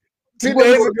ago. 2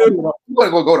 days ago, you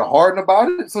wasn't gonna go to Harden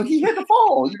about it, so he had to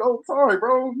fall. Sorry,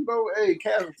 bro. Hey,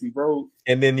 casualty, bro.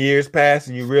 And then years passed,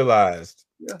 and you realized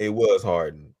it was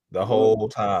Harden the whole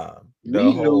time.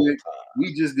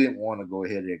 We just didn't want to go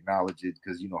ahead and acknowledge it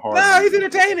because Harden. Nah, he's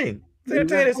entertaining. He's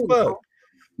entertaining as fuck.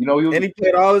 And he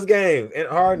played all his games. And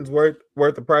Harden's worth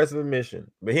the price of admission,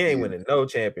 but he ain't winning no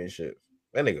championships.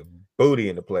 That nigga booty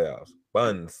in the playoffs,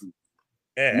 buns.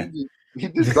 Yeah, he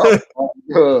just dropped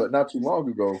not too long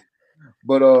ago.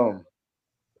 But all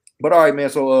right, man.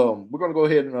 So we're gonna go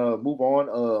ahead and move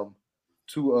on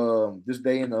to this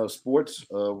day in sports.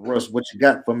 Russ, what you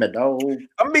got for me, dog? I'm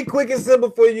gonna be quick and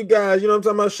simple for you guys. You know what I'm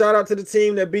talking about? Shout out to the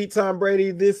team that beat Tom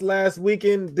Brady this last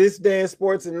weekend. This day in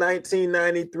sports in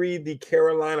 1993, the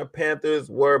Carolina Panthers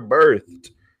were birthed.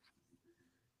 That's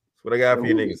what I got for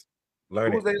you niggas.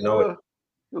 Learn it.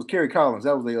 It was Kerry Collins.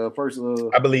 That was the first.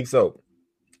 I believe so.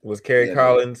 It was Kerry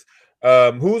Collins.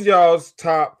 Who's y'all's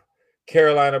top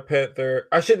Carolina Panther?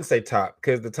 I shouldn't say top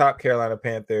because the top Carolina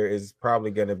Panther is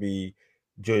probably going to be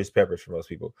Julius Peppers for most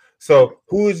people. So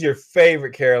who is your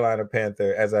favorite Carolina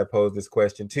Panther as I pose this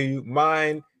question to you?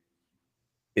 Mine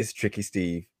is Tricky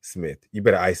Steve Smith. You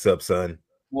better ice up, son.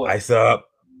 What? Ice up.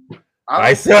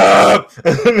 Ice up.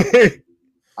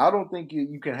 I don't think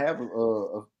you can have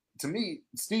to me,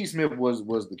 Steve Smith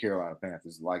was the Carolina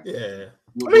Panthers. Like, yeah.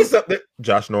 I mean, something.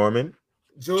 Josh Norman.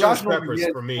 Julius Peppers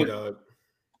for me, dog.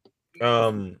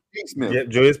 Yeah,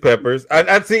 Julius Peppers. I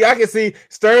can see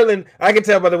Sterling. I can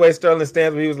tell by the way Sterling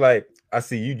stands when he was like, I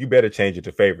see you. You better change it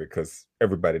to favorite because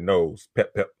everybody knows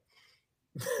Pep is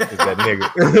that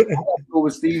nigga. Go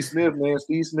with Steve Smith, man.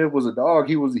 Steve Smith was a dog.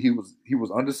 He was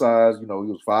undersized. He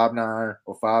was 5'9"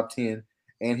 or 5'10",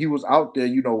 and he was out there,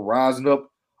 rising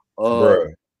up,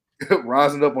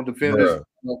 rising up on defenders,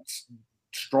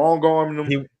 strong arming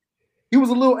them. He was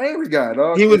a little angry guy,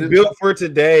 dog. He was built for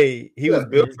today. He was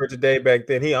built for today back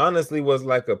then. He honestly was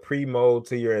like a pre-mold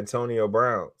to your Antonio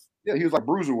Browns. Yeah, he was like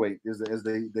bruiserweight, as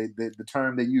the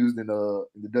term they used in the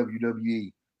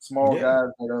WWE. Small guys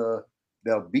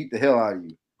that'll beat the hell out of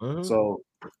you. Mm-hmm. So,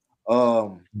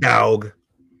 dog.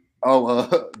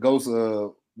 Ghost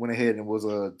went ahead and was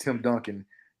Tim Duncan.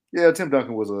 Yeah, Tim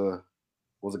Duncan was a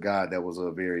guy that was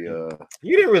a very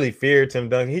You didn't really fear Tim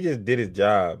Duncan. He just did his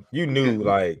job. You knew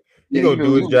like. He's gonna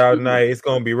do his job tonight. It's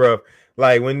gonna be rough.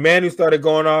 Like when Manu started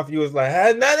going off, you was like,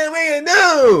 "There's nothing we can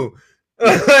do."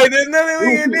 There's nothing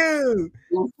we can do.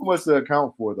 It was too much to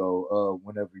account for, though.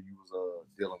 Whenever you was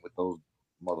dealing with those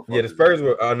motherfuckers. Yeah, the Spurs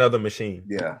were another machine.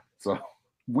 Yeah, so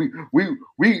we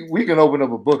can open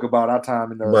up a book about our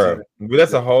time in the.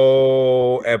 That's a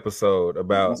whole episode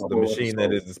about the machine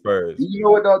that is the Spurs. You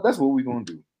know what, dog? That's what we're gonna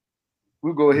do.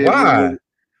 We'll go ahead.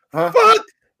 Why? Fuck.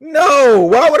 No,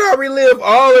 why would I relive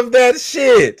all of that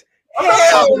shit?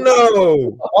 Hell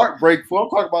no. Heartbreak. I'm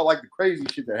talking about like the crazy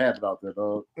shit that happened out there,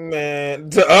 dog.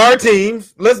 Man, to our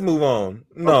teams, let's move on.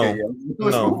 No,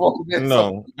 okay,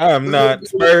 no, I am not.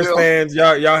 Spurs fans,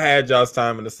 y'all had y'all's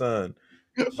time in the sun.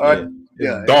 It's dark,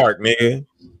 nigga.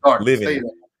 Dark. Living.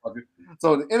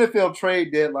 So the NFL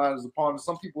trade deadline is upon us.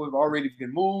 Some people have already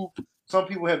been moved. Some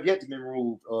people have yet to be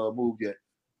moved yet.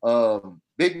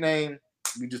 Big name.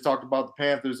 We just talked about the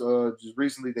Panthers. Just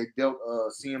recently, they dealt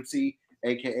CMC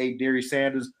aka Darius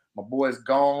Sanders. My boy's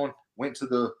gone. Went to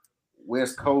the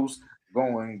West Coast.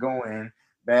 Going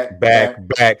back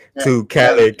to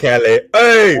Cali. Hey,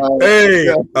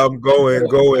 yeah. I'm going.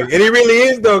 And he really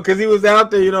is though, because he was out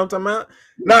there. You know what I'm talking about?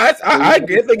 No, I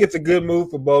think it's a good move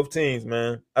for both teams,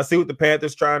 man. I see what the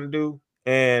Panthers trying to do,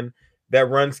 and that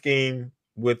run scheme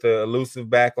with an elusive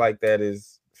back like that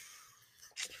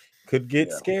could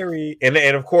get scary. And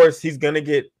of course he's gonna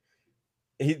get.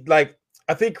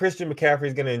 I think Christian McCaffrey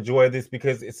is going to enjoy this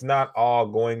because it's not all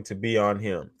going to be on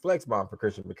him. Flex bomb for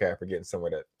Christian McCaffrey getting some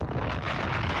of that.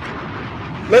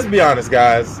 Let's be honest,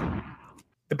 guys.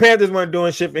 The Panthers weren't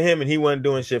doing shit for him, and he wasn't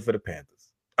doing shit for the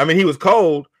Panthers. I mean, he was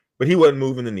cold, but he wasn't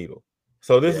moving the needle.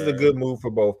 So this is a good move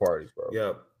for both parties, bro.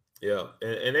 Yeah.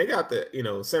 And they got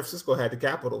San Francisco had the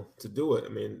capital to do it. I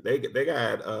mean, they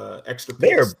got extra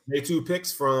picks. They 2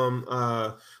 picks from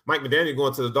Mike McDaniel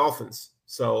going to the Dolphins.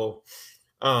 So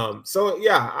I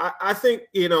think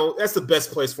that's the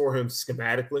best place for him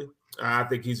schematically. I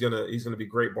think he's gonna be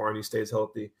great, barring he stays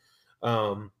healthy.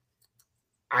 Garoppolo's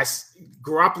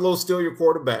still your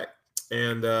quarterback,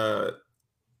 and the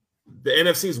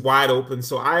NFC is wide open.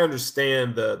 So I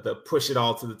understand the push it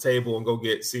all to the table and go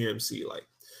get CMC. Like,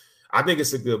 I think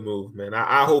it's a good move, man.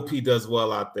 I hope he does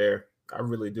well out there. I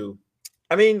really do.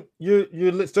 I mean, you're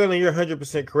Sterling, you're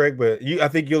 100% correct, but I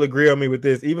think you'll agree on me with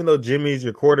this. Even though Jimmy's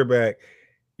your quarterback,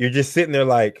 you're just sitting there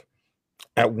like,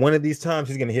 at one of these times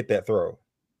he's gonna hit that throw,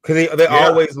 because they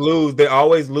always lose. They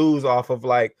always lose off of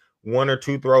like 1 or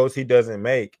 2 throws he doesn't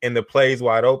make, and the play's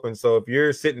wide open. So if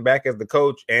you're sitting back as the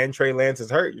coach and Trey Lance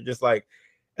is hurt, you're just like,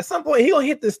 at some point he gonna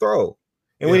hit this throw,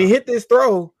 and when he hit this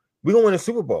throw, we gonna win a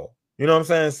Super Bowl. You know what I'm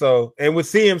saying? So, and with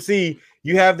CMC,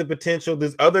 you have the potential.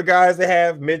 There's other guys that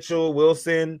have Mitchell,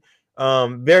 Wilson.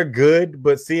 They're good,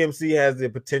 but CMC has the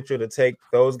potential to take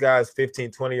those guys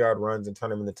 15, 20-yard runs and turn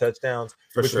them into touchdowns,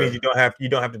 which means you don't have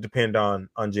to depend on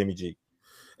Jimmy G.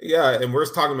 Yeah, and we're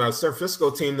talking about a San Francisco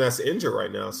team that's injured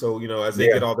right now. So, as they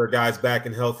get all their guys back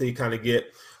and healthy, kind of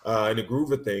get in the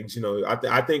groove of things,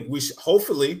 I think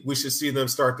hopefully we should see them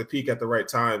start to peak at the right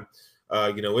time.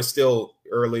 It's still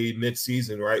early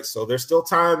mid-season, right? So there's still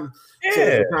time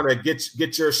to kind of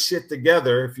get your shit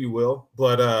together, if you will.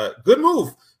 But good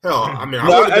move. Hell, I mean, I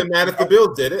would have been mad if the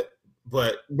Bills did it,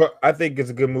 but I think it's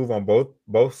a good move on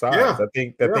both sides. Yeah. I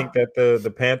think that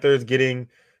the Panthers getting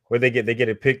where they get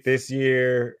a pick this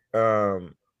year. I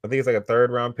think it's like a 3rd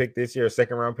round pick this year, a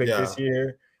 2nd round pick this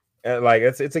year. Like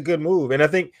it's a good move, and I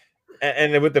think,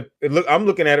 and with I'm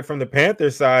looking at it from the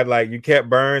Panthers side. Like, you kept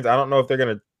Burns. I don't know if they're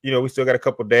gonna. We still got a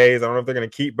couple days. I don't know if they're gonna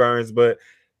keep Burns, but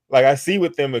like, I see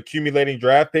with them accumulating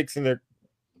draft picks, and they're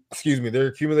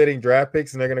accumulating draft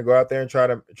picks, and they're gonna go out there and try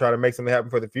to make something happen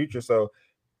for the future. So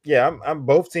yeah, I'm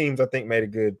both teams I think made a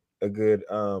good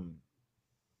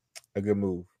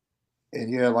move.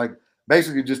 And like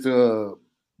basically just to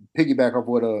piggyback off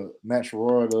what Matt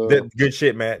Sherrod good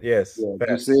shit, Matt. Yes.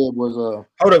 Just said was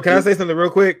hold up, can I say something real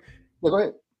quick? Yeah, go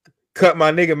ahead. Cut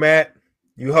my nigga, Matt.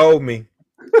 You hold me.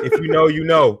 If you know, you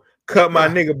know. Cut my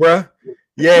nigga, bruh.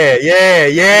 Yeah,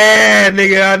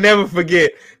 nigga. I'll never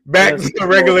forget. Back to the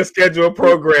regular schedule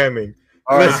programming.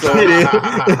 All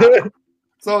right,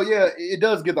 so yeah, it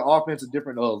does give the offense a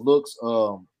different looks.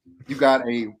 You got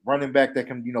a running back that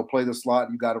can play the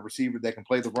slot. You got a receiver that can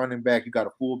play the running back. You got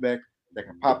a fullback that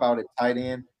can pop out at tight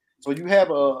end. So you have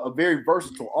a very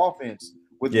versatile offense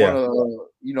with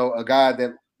a guy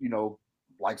that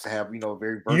likes to have a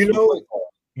very versatile play call.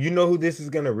 You know who this is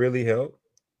gonna really help?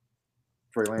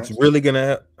 Trey Lance. It's really gonna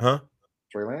help, huh?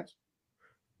 Trey Lance.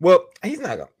 Well, he's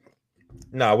not gonna.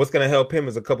 No, what's gonna help him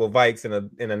is a couple of Vikes in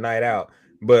a night out.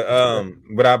 But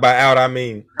by out I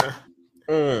mean,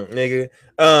 nigga.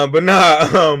 But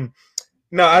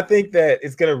no, I think that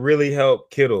it's gonna really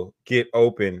help Kittle get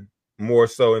open more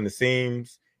so in the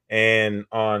seams and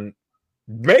on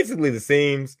basically the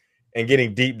seams and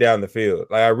getting deep down the field.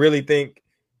 Like, I really think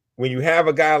when you have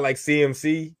a guy like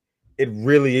CMC, it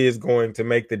really is going to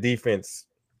make the defense.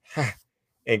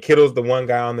 And Kittle's the one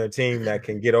guy on their team that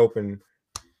can get open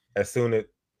as soon as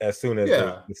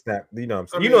the snap. You know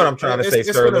what I'm trying to say,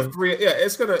 Sterling.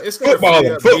 It's gonna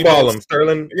football him,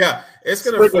 Sterling. Yeah, it's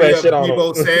gonna free up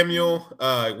Deebo Samuel.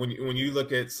 When you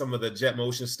look at some of the jet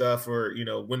motion stuff or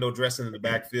window dressing in the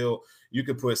backfield, you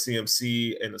could put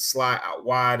CMC in the slot out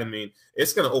wide. I mean,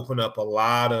 it's gonna open up a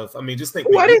lot of. I mean, just think.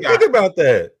 I didn't think about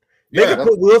that. They could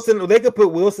put Wilson. They could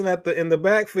put Wilson in the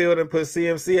backfield and put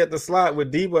CMC at the slot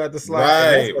with Debo at the slot.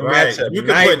 Right. You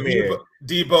could put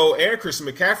Debo and Christian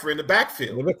McCaffrey in the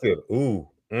backfield. Ooh.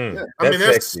 I mean,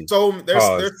 there's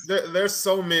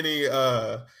so many.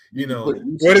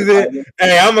 What is it?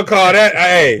 Hey, I'm gonna call that.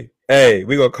 Hey,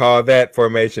 we gonna call that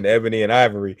formation Ebony and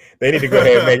Ivory. They need to go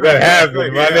ahead and make that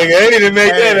happen, my nigga. They need to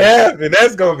make that happen.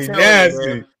 That's gonna be nasty.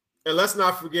 You, and let's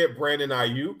not forget Brandon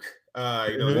Ayuk.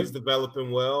 He's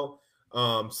developing well.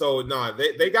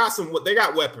 They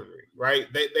got weaponry, right?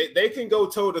 They can go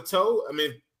toe to toe. I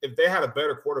mean, if they had a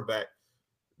better quarterback,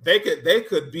 they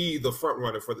could be the front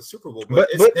runner for the Super Bowl.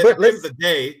 But at the end of the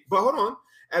day, hold on.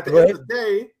 At the end of the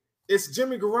day, it's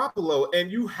Jimmy Garoppolo, and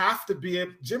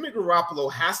Jimmy Garoppolo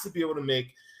has to be able to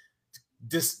make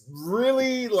this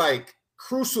really like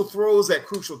crucial throws at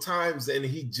crucial times, and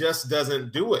he just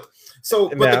doesn't do it. So,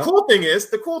 but the cool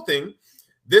thing,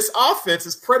 this offense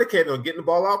is predicated on getting the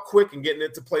ball out quick and getting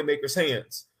it to playmakers'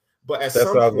 hands. But at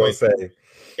some point,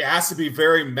 it has to be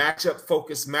very matchup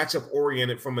focused, matchup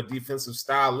oriented from a defensive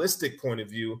stylistic point of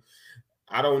view.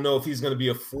 I don't know if he's going to be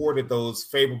afforded those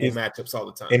favorable matchups all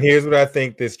the time. And here's what I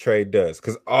think this trade does,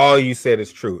 because all you said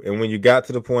is true. And when you got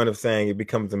to the point of saying it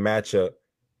becomes a matchup,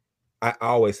 I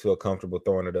always feel comfortable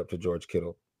throwing it up to George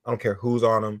Kittle. I don't care who's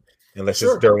on him, unless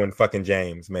it's Derwin fucking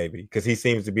James, maybe, because he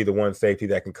seems to be the one safety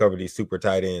that can cover these super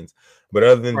tight ends. But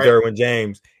other than Derwin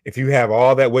James, if you have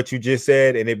all that, what you just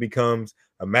said, and it becomes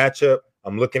a matchup,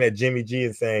 I'm looking at Jimmy G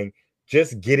and saying,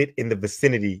 just get it in the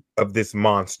vicinity of this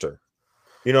monster.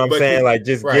 You know what I'm saying? Like,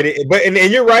 just get it. But and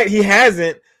you're right, he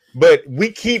hasn't. But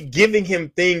we keep giving him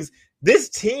things. This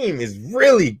team is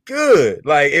really good.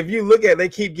 Like, if you look at it, they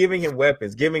keep giving him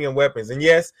weapons. And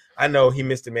yes, I know he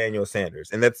missed Emmanuel Sanders,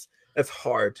 and that's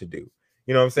hard to do.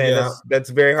 You know what I'm saying? Yeah.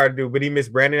 That's very hard to do. But he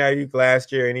missed Brandon Ayuk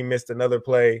last year, and he missed another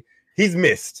play. He's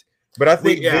missed. But I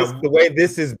think the way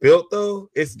this is built, though,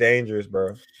 it's dangerous,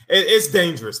 bro. It's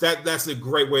dangerous. That's a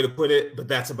great way to put it, but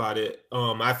that's about it.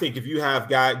 I think if you have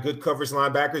got good coverage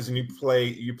linebackers and you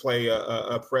play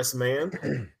a press man,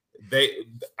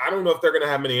 I don't know if they're going to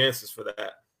have many answers for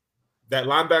that. That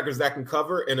linebackers that can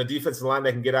cover and a defensive line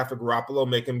that can get after Garoppolo,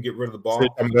 make him get rid of the ball. So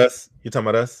you're talking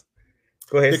about us?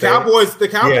 Go ahead. The Cowboys.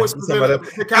 Yes,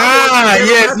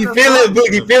 you feel it,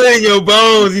 Boog. You feel it in your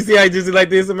bones. You see how you just like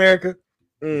this, America?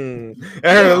 I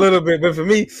heard a little bit, but for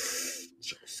me,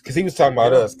 because he was talking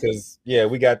about us, because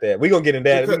we got that. We're gonna get in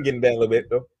that. We can get in that a little bit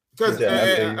though. Because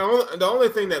the only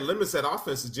thing that limits that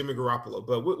offense is Jimmy Garoppolo,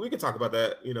 but we can talk about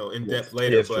that, in depth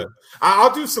later. Yes, but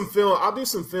I'll do some film,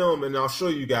 and I'll show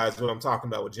you guys what I'm talking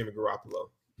about with Jimmy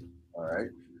Garoppolo. All right.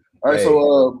 Hey.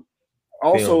 So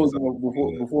also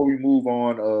before we move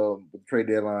on, the trade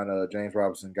deadline, James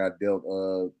Robinson got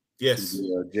dealt. Yes, to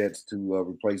the Jets to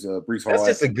replace Breece Hall. That's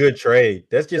just a good trade.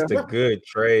 You got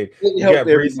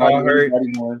Breece Hall hurt.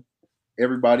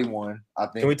 Everybody won. I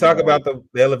think. Can we talk about the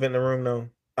elephant in the room, though?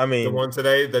 I mean, the one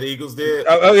today that the Eagles did.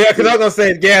 Oh yeah, because I was gonna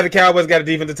say, the Cowboys got a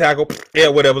defensive tackle. Yeah,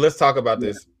 whatever. Let's talk about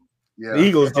this. Yeah. The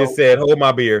Eagles just said, "Hold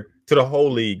my beer" to the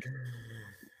whole league.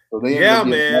 So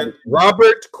man.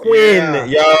 Robert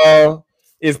Quinn, y'all,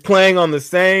 is playing on the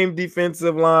same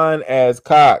defensive line as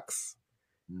Cox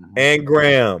and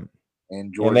Graham.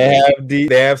 And they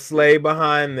have Slay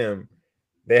behind them.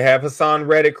 They have Hassan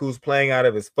Reddick, who's playing out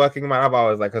of his fucking mind. I've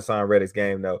always liked Hassan Reddick's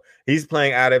game, though. He's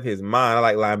playing out of his mind. I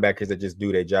like linebackers that just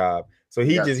do their job. So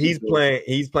he's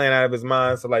playing out of his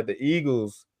mind. So like the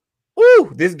Eagles,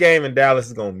 this game in Dallas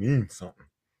is gonna mean something.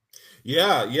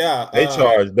 Yeah. They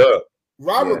charged up.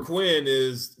 Robert Quinn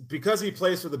is, because he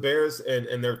plays for the Bears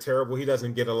and they're terrible, he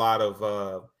doesn't get a lot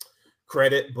of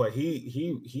credit, but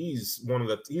he's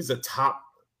a top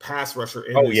pass rusher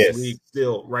in this league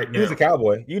still right now. He's a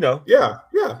Cowboy, Yeah.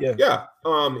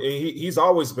 And he's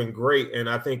always been great, and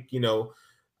I think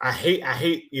I hate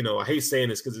saying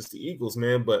this because it's the Eagles,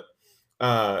 man, but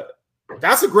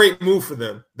that's a great move for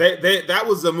them. That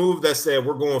was a move that said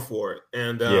we're going for it,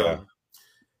 and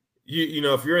if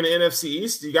you're in the NFC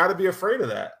East, you got to be afraid of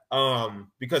that,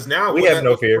 because now we have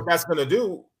no fear. What that's going to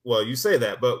do. Well, you say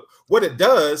that, but what it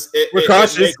does, we're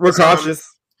cautious. We're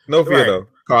cautious. No fear though.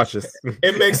 Cautious.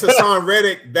 It makes Hassan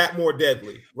Reddick that more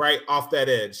deadly, right off that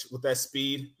edge with that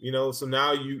speed. So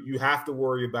now you have to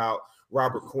worry about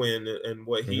Robert Quinn and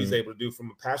what he's able to do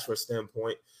from a pass rush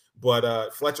standpoint.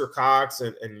 But Fletcher Cox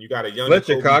and you got a young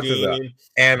Fletcher Cox is an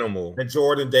animal, and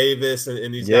Jordan Davis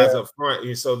and these guys up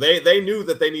front. So they knew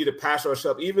that they needed pass rush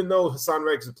up, even though Hassan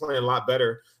Reddick is playing a lot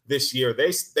better this year.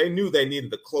 They knew they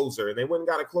needed a closer, and they went and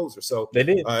got a closer. So they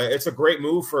did. It's a great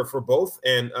move for both,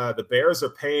 and the Bears are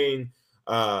paying.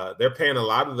 They're paying a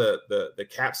lot of the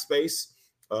cap space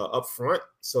up front,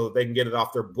 so they can get it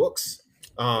off their books.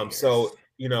 So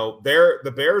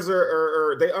the Bears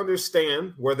are they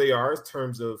understand where they are in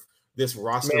terms of this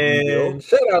roster rebuild.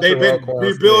 They've been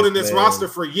rebuilding this roster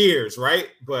for years, right?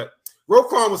 But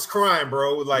Roquan was crying,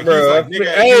 bro. Like, bro, he's like,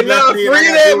 nigga, hey, no,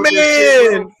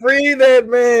 free that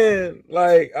man.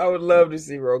 Like, I would love to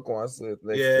see Roquan Smith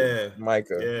next to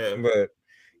Micah. Yeah. But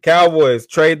Cowboys,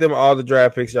 trade them all the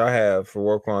draft picks y'all have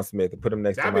for Roquan Smith and put them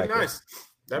next to Micah. That'd be nice.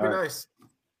 That'd be nice.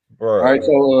 Bro. All right,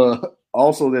 so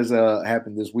also there's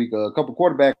happened this week. A couple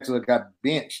quarterbacks got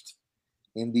benched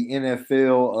in the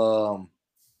NFL.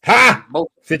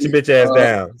 Sit your bitch ass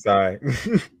down. Sorry.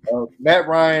 Matt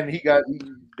Ryan,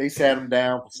 they sat him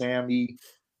down for Sam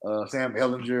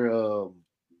Ehlinger.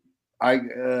 I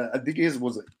think his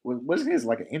was his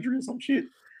like an injury or some shit.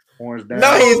 Horns down.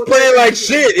 No, he's playing like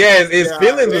shit. Yeah, his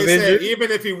feelings was injured.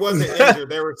 Even if he wasn't injured,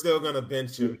 they were still gonna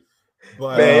bench him.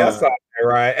 But man, y'all saw that,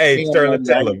 right? Hey, Sterling,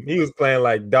 tell him he was playing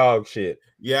like dog shit.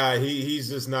 Yeah, he's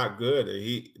just not good.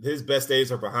 His best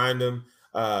days are behind him.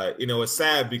 It's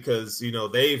sad because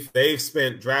they've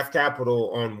spent draft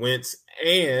capital on Wentz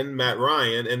and Matt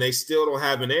Ryan, and they still don't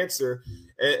have an answer.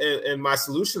 And my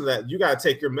solution to that, you got to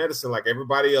take your medicine like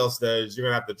everybody else does. You're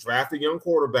gonna have to draft a young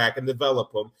quarterback and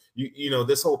develop them.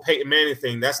 This whole Peyton Manning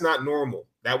thing, that's not normal.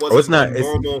 That wasn't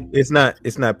normal. It's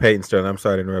not Peyton Sterling. I'm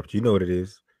sorry to interrupt you. You know what it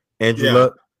is. Andrew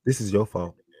Luck, this is your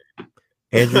fault.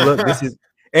 Andrew Luck,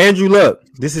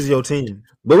 this is your team.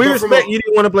 But we respect you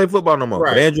didn't want to play football no more.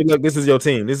 Right. But Andrew Luck, this is your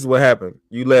team. This is what happened.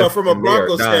 You left. But from a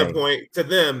Broncos standpoint, to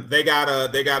them, they got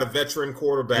a veteran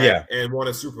quarterback and won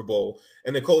a Super Bowl.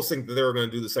 And the Colts think that they were going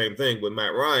to do the same thing with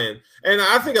Matt Ryan. And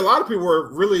I think a lot of people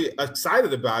were really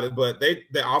excited about it, but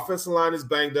the offensive line is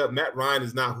banged up. Matt Ryan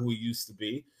is not who he used to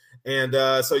be. And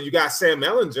so you got Sam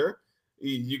Ehlinger.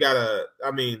 You got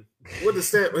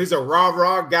he's a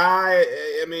rah-rah guy.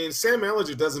 I mean, Sam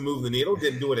Ehlinger doesn't move the needle,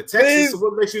 didn't do it at Texas. So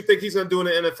what makes you think he's going to do it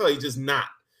in the NFL? He's just not.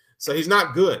 So he's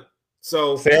not good.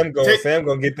 So Sam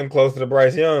gonna get them close to the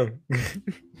Bryce Young.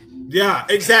 Yeah,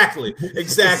 exactly.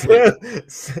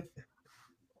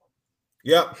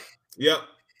 Yep.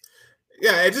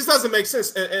 Yeah, it just doesn't make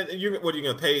sense. And what are you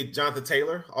going to pay Jonathan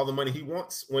Taylor all the money he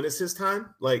wants when it's his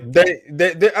time? Like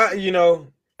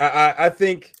I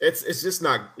think it's just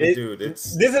not, dude.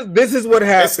 This is what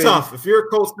happens. It's tough. If you're a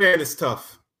Colts fan, it's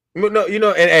tough. No,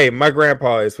 and hey, my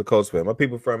grandpa is for Colts fan. My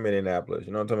people from Indianapolis.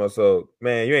 You know what I'm talking about? So,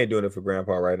 man, you ain't doing it for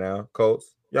grandpa right now.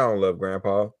 Colts, y'all don't love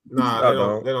grandpa. Nah,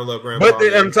 they don't love grandpa.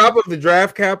 But on top of the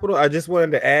draft capital, I just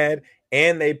wanted to add,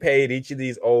 and they paid each of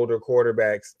these older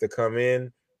quarterbacks to come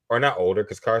in, or not older,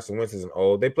 because Carson Wentz isn't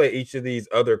old. They play each of these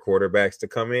other quarterbacks to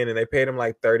come in, and they paid them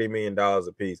like $30 million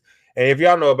a piece. And if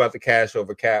y'all know about the cash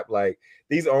over cap, like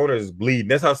these owners bleeding.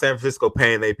 That's how San Francisco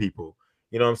paying their people.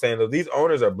 You know what I'm saying? So these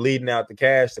owners are bleeding out the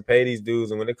cash to pay these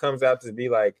dudes. And when it comes out to be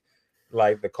like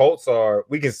the Colts are,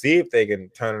 we can see if they can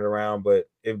turn it around. But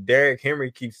if Derrick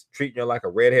Henry keeps treating you like a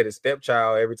redheaded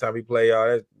stepchild every time he play y'all,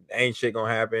 that ain't shit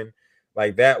gonna happen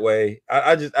like that way.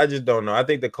 I just don't know. I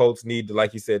think the Colts need to,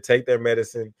 like you said, take their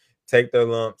medicine, take their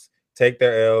lumps, take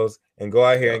their L's, and go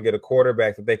out here and get a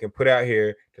quarterback that they can put out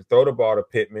here to throw the ball to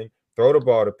Pittman, throw the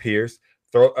ball to Pierce,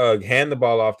 hand the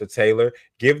ball off to Taylor,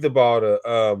 give the ball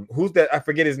to who's that? I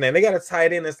forget his name. They got a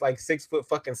tight end that's like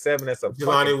 6'7". That's a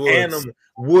Jelani fucking animal.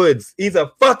 Woods. He's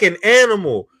a fucking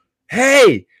animal.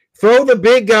 Hey, throw the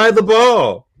big guy the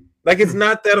ball. Like it's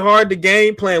not that hard to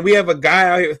game plan. We have a guy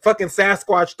out here, fucking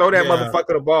Sasquatch, throw that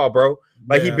motherfucker the ball, bro.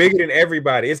 Like he bigger than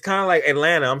everybody. It's kind of like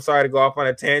Atlanta. I'm sorry to go off on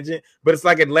a tangent, but it's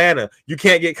like Atlanta. You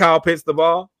can't get Kyle Pitts the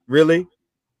ball, really?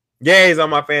 Yeah, he's on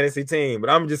my fantasy team, but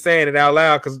I'm just saying it out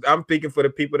loud because I'm speaking for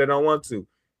the people that don't want to.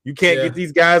 You can't get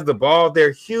these guys the ball. They're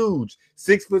huge,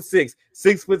 6'6",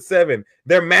 6'7".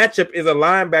 Their matchup is a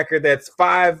linebacker that's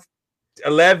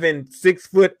 5'11", 6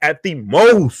 foot at the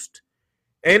most,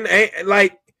 and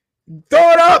like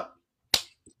throw it up.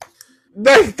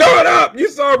 Like, throw it up. You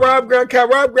saw Rob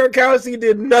Gronkowski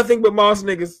did nothing but moss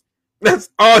niggas. That's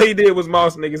all he did was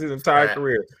moss niggas his entire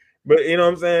career. But you know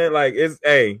what I'm saying? Like it's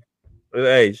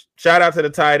Hey, shout out to the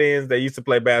tight ends that used to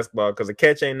play basketball because a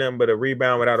catch ain't nothing but a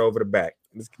rebound without over the back.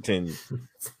 Let's continue.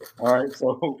 All right,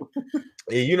 so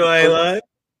you know I ain't lying.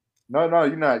 No,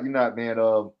 you're not, man.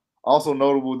 Also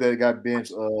notable that got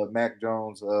benched. Mac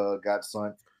Jones got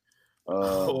sent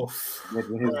in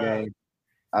his game.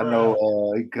 I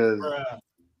know because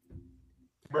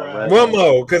one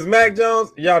more because Mac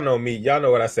Jones. Y'all know me. Y'all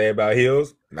know what I say about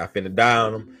Hills. Not finna die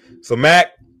on him. So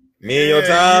Mac. Me and your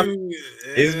time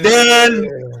is done.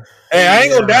 Hey, I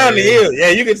ain't gonna down the hill. Yeah,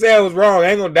 you can say I was wrong.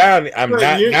 I ain't gonna down it. I'm not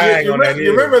dying on that hill.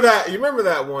 You remember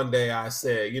that one day I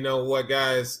said, you know what,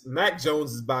 guys? Mac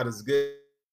Jones is about as good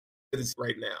as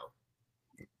right now.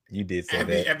 You did say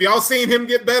that. Have y'all seen him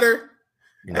get better?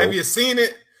 Nope. Have you seen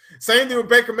it? Same thing with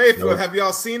Baker Mayfield. Nope. Have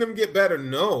y'all seen him get better?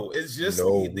 No. It's just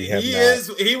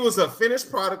he was a finished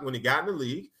product when he got in the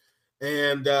league.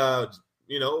 And,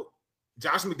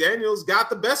 Josh McDaniels got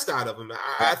the best out of him.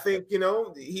 I think,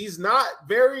 he's not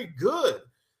very good.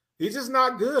 He's just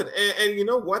not good. And you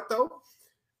know what, though?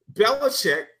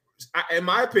 Belichick, in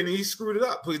my opinion, he screwed it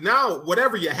up. Because now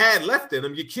whatever you had left in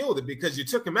him, you killed it because you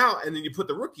took him out and then you put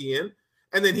the rookie in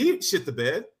and then he shit the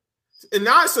bed. And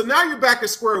now you're back at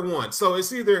square one. So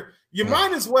it's either you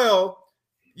might as well,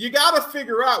 you got to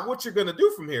figure out what you're going to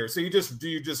do from here. So do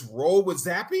you just roll with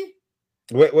Zappy?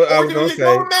 What I was going to say.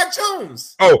 Go with Mac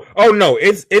Jones? Oh no,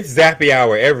 it's Zappy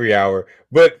hour every hour.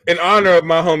 But in honor of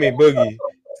my homie Boogie,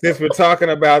 since we're talking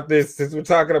about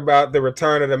the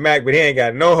return of the Mac, but he ain't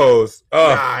got no hose.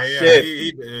 Oh shit!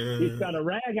 He's got a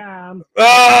rag on.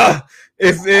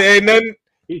 It ain't nothing.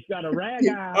 He's got a rag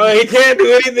on. Oh, he can't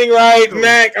do anything right,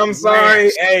 Mac. I'm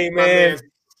sorry. Hey, man.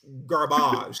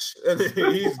 Garbage.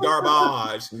 He's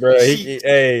garbage. Bro,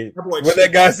 what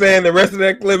that guy saying, the rest of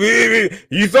that clip,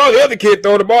 you saw the other kid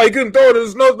throw the ball. He couldn't throw it in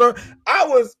the snowstorm.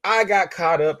 I got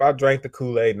caught up. I drank the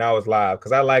Kool-Aid and I was live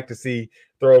because I like to see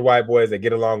throw white boys that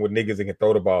get along with niggas and can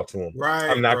throw the ball to them. Right.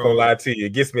 I'm not going to lie to you.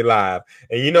 It gets me live.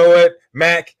 And you know what,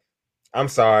 Mac? I'm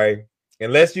sorry.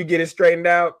 Unless you get it straightened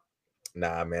out,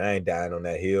 nah, man, I ain't dying on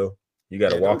that hill. You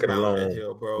got to walk it alone.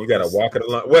 You got to walk it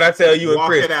alone. What I tell you and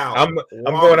Chris, I'm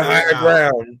going to higher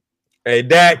ground. Hey,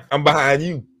 Dak, I'm behind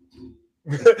you.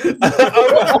 I'm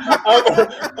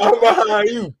behind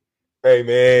you. Hey,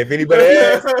 man, if anybody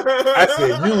asks, I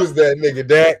said you was that nigga,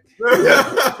 Dak.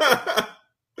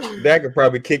 Dak could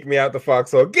probably kick me out the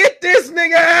foxhole. Get this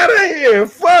nigga out of here.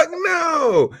 Fuck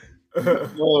no.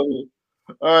 All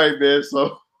right, man.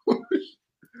 So,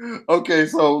 okay,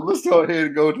 so let's go ahead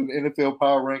and go to the NFL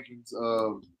Power Rankings.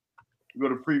 Go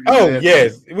to preview. Oh,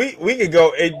 yes. We can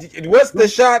go. What's the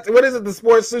shot? What is it? The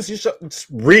sports sushi show?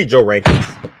 Read your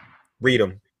rankings. Read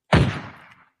them.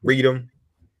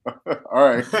 All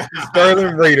right.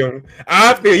 Sterling, read them.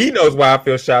 I feel he knows why I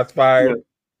feel shots fired.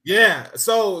 Yeah.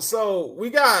 So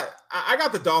I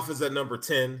got the Dolphins at number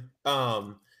 10.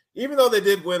 Even though they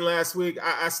did win last week,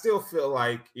 I still feel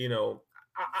like,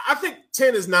 I think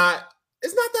 10 is not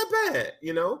that bad,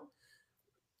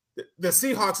 The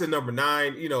Seahawks at number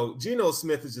 9, Geno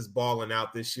Smith is just balling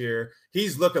out this year.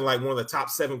 He's looking like one of the top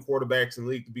 7 quarterbacks in the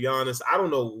league, to be honest. I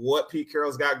don't know what Pete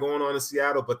Carroll's got going on in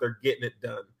Seattle, but they're getting it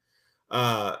done.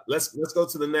 Let's go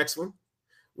to the next one.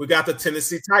 We got the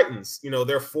Tennessee Titans. They're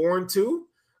 4-2.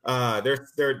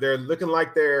 They're looking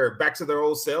like they're back to their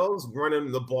old selves,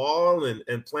 running the ball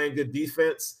and playing good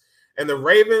defense. And the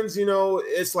Ravens,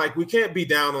 it's like we can't be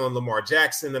down on Lamar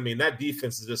Jackson. I mean, that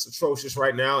defense is just atrocious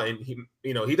right now, and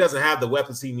he doesn't have the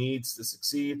weapons he needs to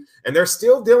succeed. And they're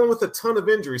still dealing with a ton of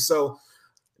injuries. So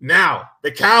now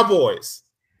the Cowboys.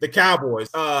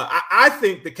 I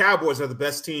think the Cowboys are the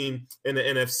best team in the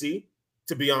NFC.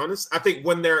 To be honest, I think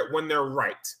when they're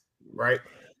right.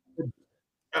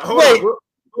 Hold on.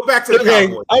 Go back to the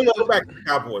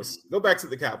Cowboys. Go back to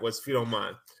the Cowboys if you don't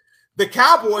mind. The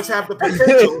Cowboys have the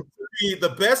potential to be the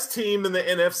best team in the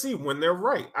NFC when they're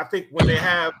right. I think when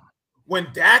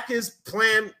Dak is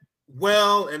playing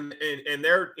well and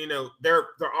their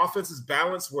offense is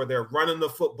balanced where they're running the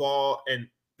football and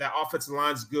that offensive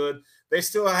line's good, they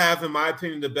still have, in my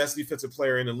opinion, the best defensive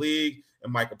player in the league,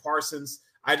 and Micah Parsons.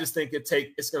 I just think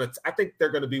I think they're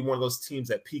going to be one of those teams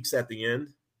that peaks at the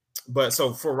end. But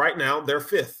so for right now, they're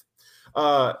 5th.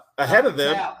 Ahead of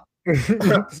them.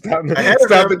 Ahead of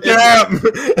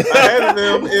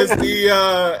them is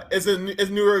the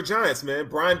New York Giants, man.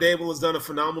 Brian Dable has done a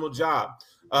phenomenal job.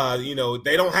 They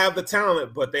don't have the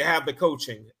talent, but they have the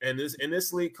coaching, and in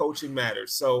this league, coaching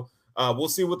matters. So we'll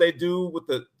see what they do with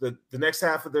the next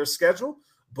half of their schedule.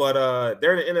 But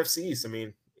they're in the NFC East. I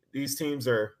mean, these teams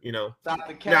are, now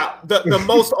the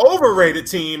most overrated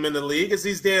team in the league is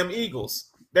these damn Eagles.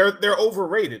 They're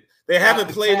overrated. They haven't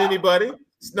played anybody.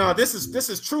 No, this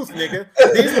is truth, nigga.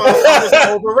 These motherfuckers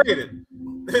are overrated.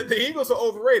 The Eagles are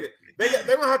overrated. They're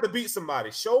gonna have to beat somebody.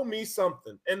 Show me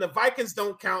something. And the Vikings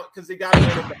don't count because they got to win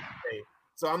a bad game.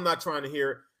 So I'm not trying to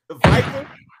hear it.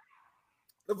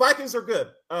 The Vikings are good.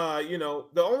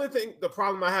 The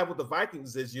problem I have with the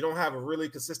Vikings is you don't have a really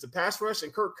consistent pass rush,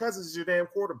 and Kirk Cousins is your damn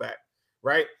quarterback,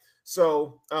 right?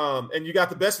 So, and you got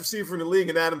the best receiver in the league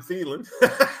in Adam Thielen.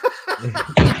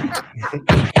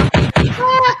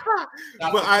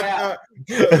 But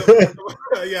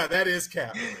yeah, that is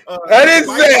cap. I didn't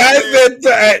say. I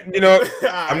said,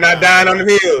 I'm not dying on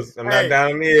the heels. I'm not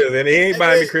dying on the heels, and he ain't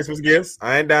buying me Christmas gifts.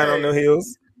 I ain't dying on the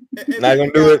heels. Not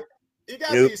gonna do it. You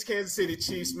got these Kansas City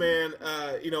Chiefs, man.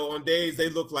 On days they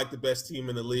look like the best team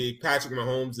in the league. Patrick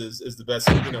Mahomes is the best.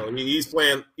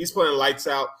 He's playing lights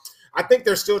out. I think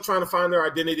they're still trying to find their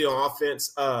identity on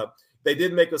offense. They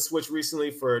did make a switch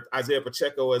recently for Isaiah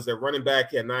Pacheco as their running back.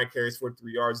 He had 9 carries for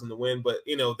 3 yards in the win. But,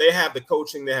 they have the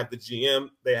coaching, they have the GM,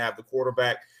 they have the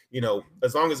quarterback.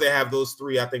 As long as they have those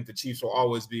 3, I think the Chiefs will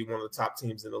always be one of the top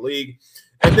teams in the league.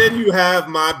 And then you have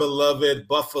my beloved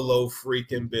Buffalo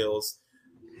freaking Bills.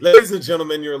 Ladies and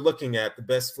gentlemen, you're looking at the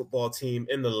best football team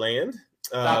in the land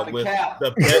with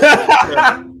the best,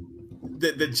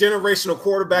 the generational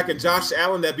quarterback and Josh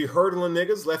Allen that be hurdling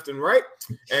niggas left and right.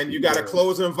 And you got a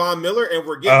closer in Von Miller, and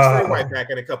we're getting Trey White back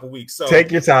in a couple weeks. So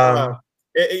take your time.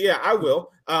 Yeah, I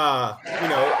will. Yeah.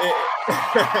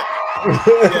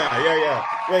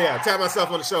 Tap myself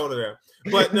on the shoulder there.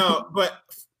 But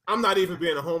I'm not even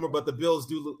being a homer, but the Bills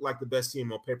do look like the best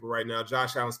team on paper right now.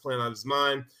 Josh Allen's playing out of his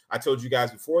mind. I told you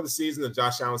guys before the season that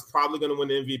Josh Allen's probably going to win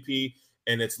the MVP,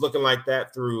 and it's looking like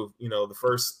that through, the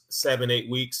first 7-8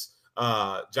 weeks.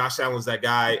 Josh Allen's that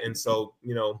guy, and so,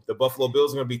 the Buffalo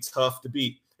Bills are going to be tough to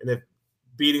beat. And if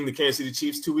beating the Kansas City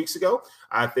Chiefs 2 weeks ago,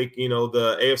 I think,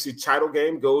 the AFC title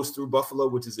game goes through Buffalo,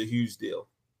 which is a huge deal.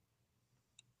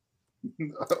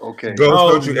 Okay.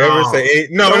 Ghost, don't you ever say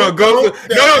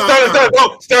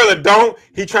Sterling, don't.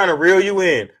 He trying to reel you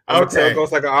in. I'm gonna tell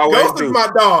Ghost like I always do. Ghost is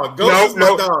my dog. Ghost is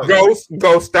my dog.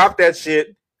 Ghost, stop that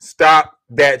shit. Stop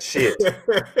that shit.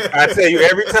 I tell you,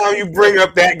 every time you bring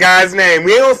up that guy's name,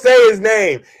 we don't say his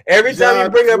name. Every time you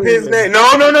bring up his name,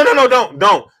 no,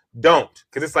 don't,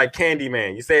 because it's like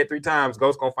Candyman. You say it 3 times,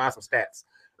 Ghost gonna find some stats.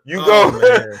 You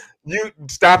go, you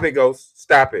stop it, Ghost,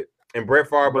 stop it. And Brett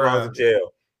Favre belongs in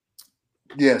jail.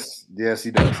 Yes,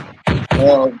 he does.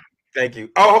 Thank you.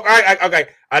 Oh, okay.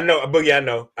 I know, Boogie. I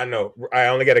know. I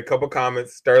only got a couple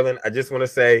comments. Sterling, I just want to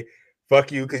say, fuck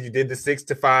you, because you did the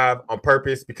 6-5 on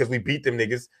purpose because we beat them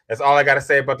niggas. That's all I got to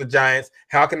say about the Giants.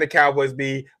 How can the Cowboys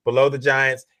be below the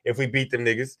Giants if we beat them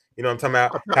niggas? You know what I'm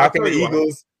talking about? How can the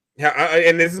Eagles?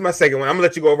 And this is my second one. I'm going to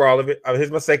let you go over all of it.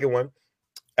 Here's my second one.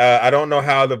 I don't know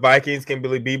how the Vikings can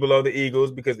really be below the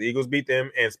Eagles because the Eagles beat them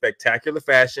in spectacular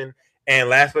fashion. And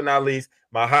last but not least,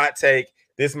 my hot take,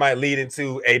 this might lead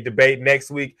into a debate next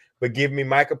week, but give me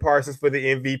Micah Parsons for the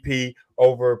MVP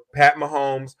over Pat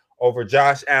Mahomes, over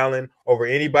Josh Allen, over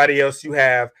anybody else you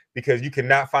have, because you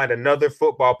cannot find another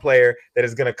football player that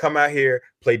is going to come out here,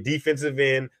 play defensive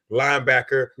end,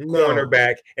 linebacker,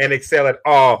 cornerback, and excel at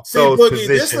all those Boogie,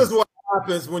 positions. This is what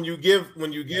happens when you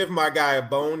give my guy a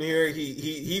bone here.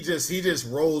 He just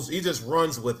rolls, he just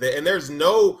runs with it, and there's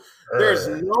no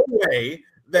way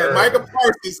that Micah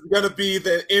Parsons is going to be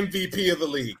the MVP of the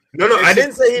league. No, I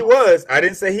didn't say he was.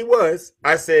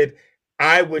 I said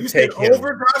I would take him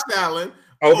over Josh Allen.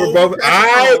 Over both.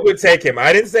 I would take him.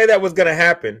 I didn't say that was going to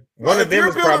happen. One of them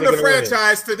is probably going to win. If you're building a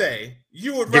franchise today,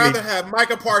 you would rather have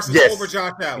Micah Parsons over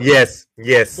Josh Allen. Yes.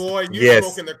 Boy,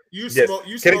 smoking the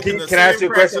Can I ask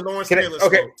you a question? I'm going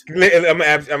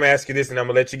to ask you this, and I'm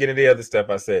going to let you get into the other stuff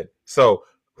I said. So,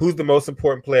 who's the most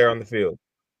important player on the field?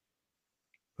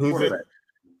 Who's it?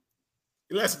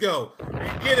 Let's go.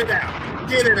 Get it out.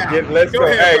 Let's go.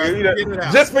 Ahead, hey, get it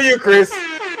out. Just for you, Chris.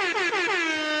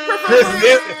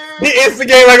 He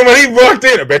instigated like when he walked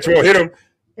in. I bet you won't hit him.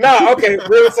 No, okay.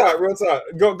 Real talk.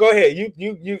 Go ahead.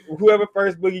 You. Whoever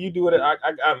first, Boogie, you do it.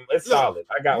 It's solid.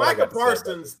 I got Micah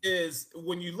Parsons is,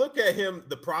 when you look at him,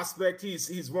 the prospect.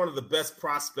 He's one of the best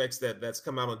prospects that's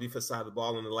come out on the defense side of the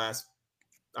ball in the last,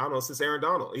 I don't know, since Aaron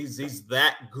Donald. He's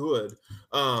that good.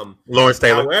 Lawrence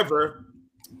Taylor. However,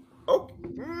 I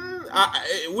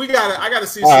got to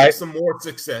see some more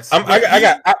success. I'm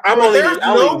only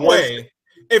way.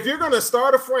 If you're going to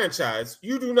start a franchise,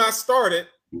 you do not start it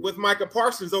with Micah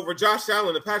Parsons over Josh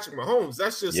Allen and Patrick Mahomes.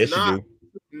 That's just not.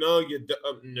 No, you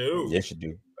no. Yes, you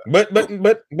do. But go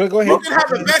ahead. You can have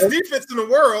the best defense in the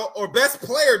world or best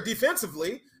player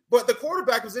defensively, but the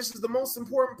quarterback position is the most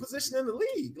important position in the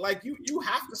league. Like you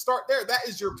have to start there. That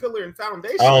is your pillar and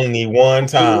foundation. I only need one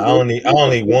time. I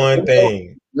only one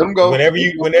thing. Let him go. Whenever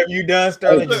you done,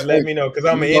 Sterling, just let me know because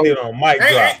I'm gonna end it on mic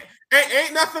drop.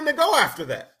 Ain't nothing to go after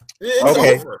that. It's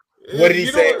over. What did he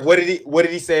say? What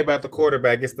did he say about the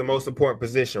quarterback? It's the most important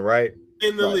position, right?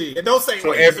 In the league. And don't say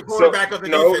he's the quarterback of the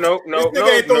defense. No.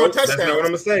 That's not what I'm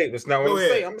gonna say. That's not what I'm gonna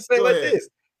say. I'm gonna say it like this.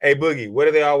 Hey, Boogie, what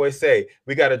do they always say?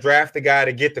 We got to draft the guy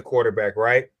to get the quarterback,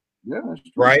 right? Yeah, that's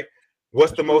true. Right?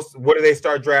 What do they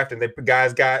start drafting? They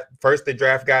draft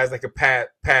guys that can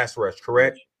pass rush,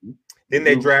 correct? Then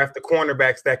they draft the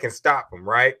cornerbacks that can stop them,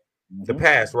 right? The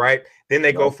pass, right? Then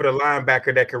they go for the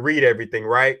linebacker that can read everything,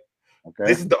 right? Okay.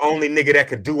 This is the only nigga that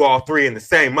can do all three in the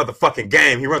same motherfucking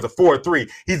game. He runs a 4-3.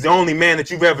 He's the only man that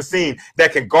you've ever seen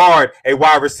that can guard a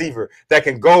wide receiver, that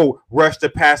can go rush the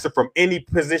passer from any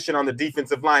position on the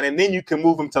defensive line. And then you can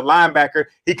move him to linebacker.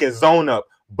 He can zone up,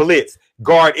 blitz,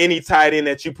 guard any tight end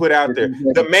that you put out there.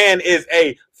 The man is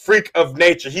a freak of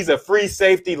nature. He's a free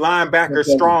safety, linebacker,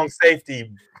 strong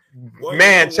safety,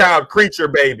 man-child creature,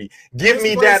 baby. Give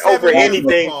me that over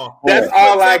anything. That's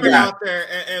all I got. Out there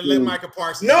and let Micah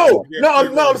Parsons. No,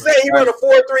 I'm saying he run a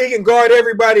 4-3. He can guard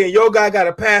everybody, and your guy got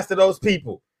to pass to those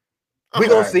people. We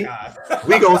gonna see.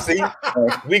 We gonna see.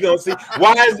 We gonna see.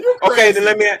 Why is okay? Then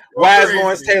let me. Why is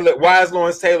Lawrence Taylor? Why is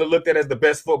Lawrence Taylor looked at as the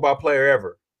best football player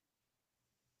ever?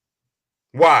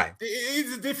 Why?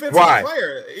 He's a defensive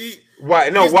player. Why?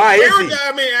 No. Why is he?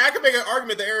 I mean, I could make an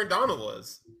argument that Aaron Donald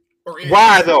was.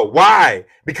 Why though? Why?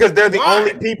 Because they're the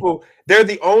only people. They're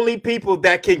the only people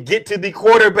that can get to the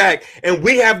quarterback, and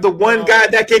we have the one guy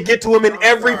that can get to him in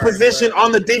every position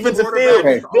on the defensive field.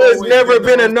 There's never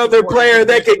been another player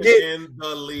that could get in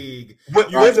the league.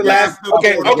 When's the last?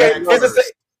 Okay.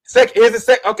 Here's a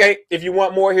sec. Okay, if you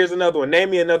want more, here's another one.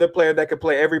 Name me another player that could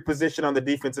play every position on the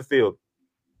defensive field.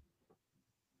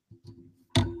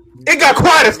 It got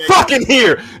quiet as fucking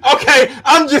here. Okay,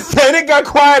 I'm just saying it got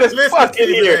quiet as fucking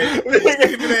here.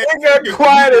 It got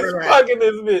quiet as fucking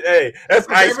this bitch. Hey, that's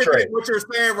ice tray. What you're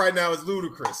saying right now is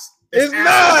ludicrous. It's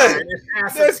not.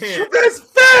 That's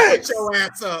facts. Get your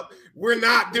ass up. We're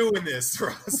not doing this,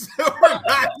 Russ. We're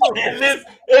not doing this.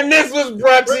 And this was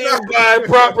brought to you by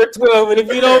Proper 12. And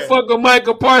if you don't fuck with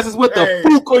Micah Parsons, what the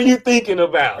fuck are you thinking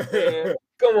about, man?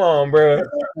 Come on, bro.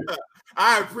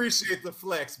 I appreciate the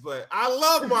flex, but I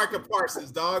love Micah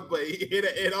Parsons, dog. But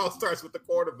it all starts with the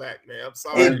quarterback, man. I'm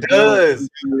sorry. It does.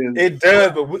 It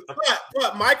does.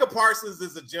 But Micah Parsons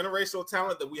is a generational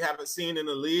talent that we haven't seen in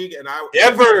the league, and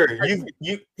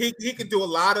he can do a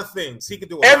lot of things. He can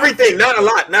do everything. Not a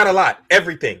lot.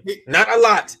 Everything. Not a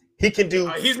lot. He can do.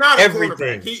 He's not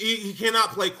everything. He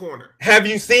cannot play corner. Have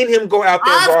you seen him go out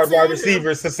there and guard wide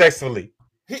receivers successfully?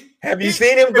 Have you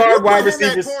seen him guard wide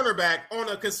receivers? Cornerback on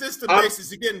a consistent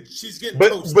basis. She's getting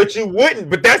but you wouldn't.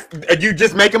 But that's you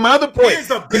just making my other point.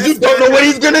 Because you don't know what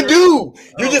he's gonna do.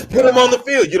 You just put him on the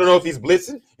field. You don't know if he's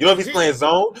blitzing. You don't know if he's playing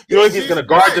zone. You don't know if he's gonna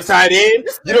guard the tight end.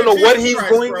 You don't know what he's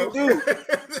going to do.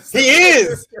 He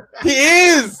is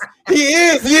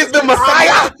the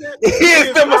Messiah. He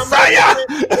is the Messiah.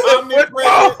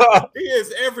 He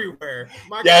is everywhere.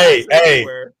 Hey.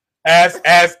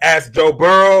 Ask Joe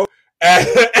Burrow. You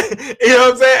know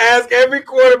what I'm saying? Ask every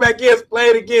quarterback he has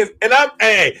played against. And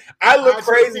I look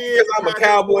crazy because I'm a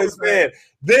Cowboys fan.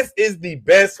 This is the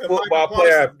best football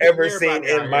player I've ever seen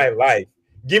in my life.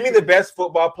 Give me the best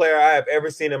football player I have ever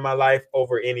seen in my life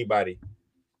over anybody.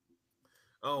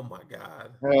 Oh my God.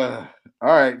 All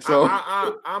right, so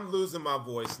I'm losing my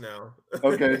voice now.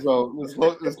 Okay, so let's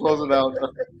close it out.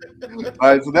 All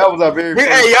right, so that was our very.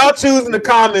 Hey, y'all choose in the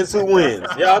comments who wins.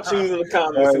 Y'all choose in the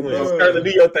comments who wins. Sterling,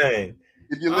 do your thing.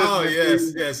 If you're listening,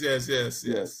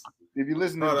 yes. If you're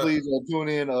listening, please tune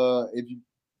in. If you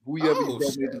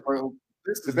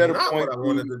this is better not what I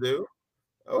wanted to do.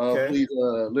 Okay, please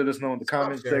let us know in the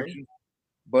comments section.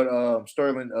 But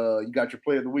Sterling, you got your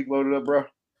play of the week loaded up, bro?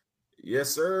 Yes,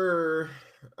 sir.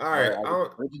 All right.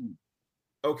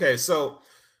 Okay, so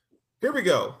here we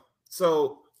go.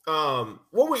 So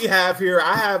what we have here,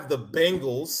 I have the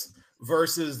Bengals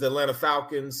versus the Atlanta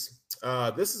Falcons.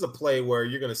 This is a play where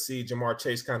you're going to see Jamar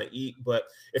Chase kind of eat, but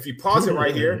if you pause it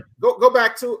right here, go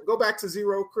back to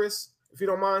zero, Chris, if you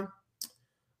don't mind.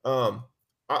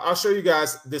 I'll show you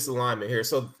guys this alignment here.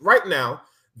 So right now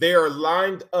they are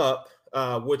lined up,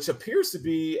 which appears to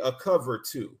be a cover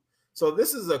 2. So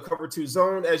this is a cover 2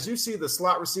 zone. As you see, the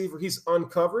slot receiver, he's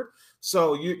uncovered.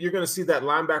 So you're going to see that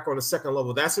linebacker on the second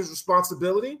level. That's his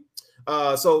responsibility.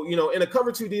 So, in a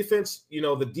cover 2 defense,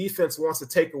 the defense wants to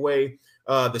take away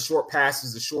the short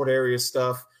passes, the short area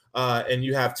stuff. And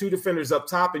you have 2 defenders up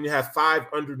top and you have 5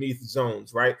 underneath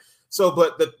zones, right? So,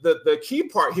 but the key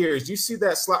part here is you see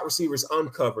that slot receiver is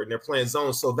uncovered and they're playing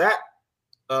zone. So that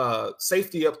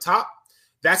safety up top,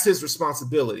 that's his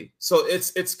responsibility. So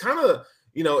it's kind of,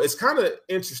 it's kind of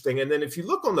interesting. And then if you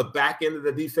look on the back end of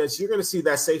the defense, you're going to see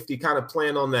that safety kind of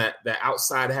playing on that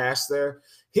outside hash there.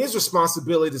 His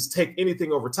responsibility is to take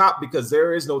anything over top because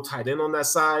there is no tight end on that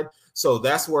side. So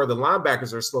that's where the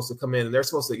linebackers are supposed to come in, and they're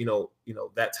supposed to,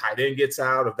 that tight end gets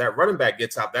out, if that running back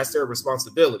gets out, that's their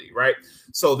responsibility, right?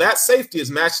 So that safety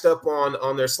is matched up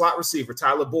on their slot receiver,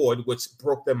 Tyler Boyd, which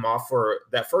broke them off for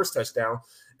that first touchdown.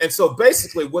 And so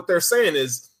basically what they're saying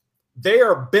is they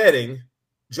are betting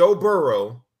Joe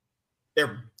Burrow,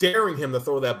 they're daring him to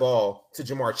throw that ball to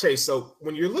Jamar Chase. So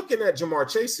when you're looking at Jamar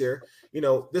Chase here,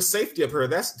 this safety up here,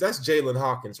 that's Jalen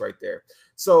Hawkins right there.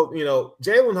 So,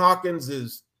 Jalen Hawkins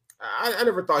is I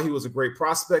never thought he was a great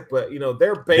prospect, but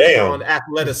they're banking on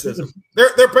athleticism.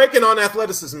 They're banking on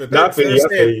athleticism.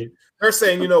 They're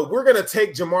saying, we're going to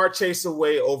take Jamar Chase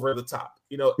away over the top.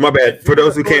 My bad. For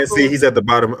those who can't see, he's at the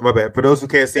bottom. My bad. For those who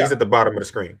can't see, he's at the bottom of the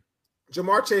screen.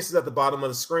 Jamar Chase is at the bottom of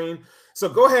the screen. So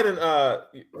go ahead and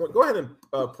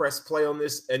press play on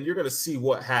this, and you're going to see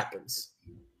what happens.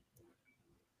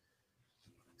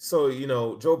 So,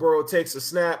 Joe Burrow takes a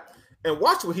snap. And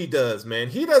watch what he does, man.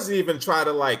 He doesn't even try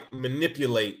to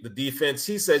manipulate the defense.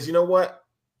 He says, you know what?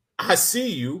 I see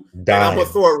you. Dime. And I'm going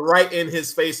to throw it right in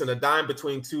his face and a dime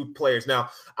between two players.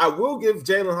 Now, I will give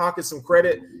Jalen Hawkins some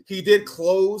credit. He did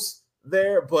close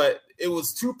there, but it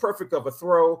was too perfect of a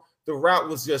throw. The route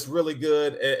was just really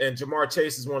good. And Jamar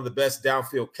Chase is one of the best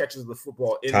downfield catchers of the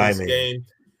football in this game.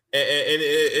 And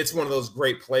it's one of those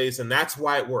great plays, and that's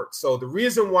why it worked. So the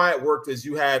reason why it worked is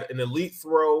you had an elite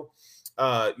throw.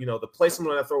 The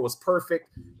placement on that throw was perfect.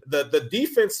 The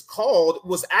defense called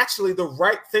was actually the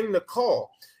right thing to call.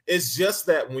 It's just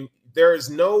that when there is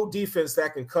no defense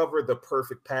that can cover the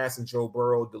perfect pass, and Joe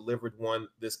Burrow delivered one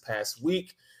this past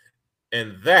week.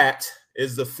 And that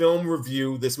is the film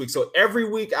review this week. So every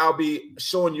week I'll be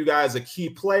showing you guys a key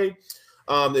play.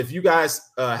 If you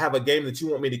guys have a game that you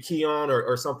want me to key on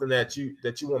or something that you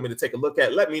want me to take a look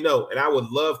at, let me know. And I would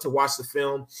love to watch the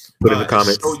film. Put in the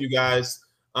comments.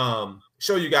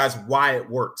 Show you guys why it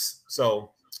works.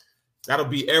 So that'll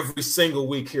be every single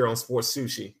week here on Sports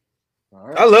Sushi. All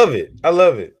right. I love it. I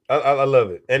love it.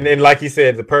 And then, like you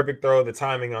said, the perfect throw, the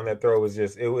timing on that throw was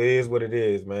just, it is what it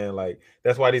is, man.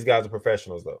 That's why these guys are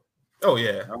professionals, though. Oh,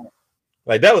 yeah.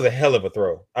 That was a hell of a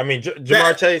throw. I mean,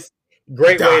 Jamar Chase,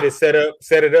 great way to set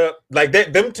it up.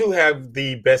 Them two have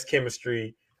the best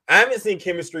chemistry. I haven't seen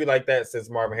chemistry like that since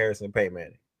Marvin Harrison and Peyton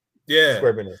Manning. Yeah.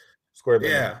 Square business.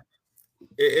 Yeah.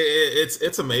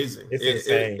 It's amazing. It's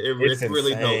insane. It's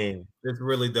really dope. It's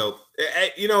really dope.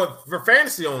 For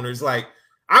fantasy owners,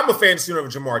 I'm a fantasy owner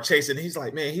of Jamar Chase, and he's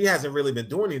like, man, he hasn't really been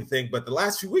doing anything. But the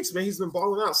last few weeks, man, he's been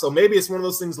balling out. So maybe it's one of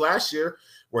those things last year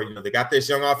where they got this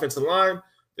young offensive line.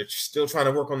 They're still trying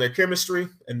to work on their chemistry,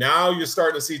 and now you're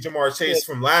starting to see Jamar Chase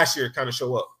from last year kind of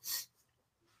show up.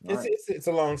 It's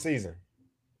a long season.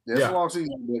 It's a long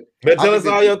season. But tell us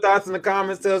all your thoughts in the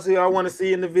comments. Tell us who y'all want to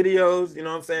see in the videos. You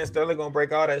know what I'm saying? Sterling gonna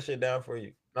break all that shit down for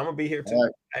you. I'm gonna be here too. All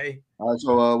right,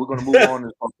 so we're gonna move on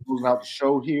and closing out the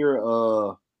show here.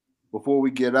 Before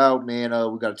we get out, man,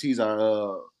 we gotta tease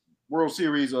our World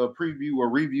Series preview or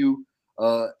review.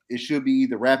 It should be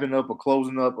either wrapping up or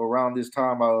closing up around this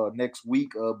time next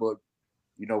week. But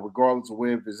regardless of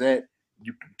where it's at,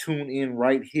 you can tune in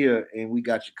right here, and we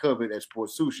got you covered at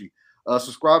Sports Sushi.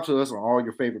 Subscribe to us on all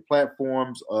your favorite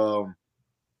platforms.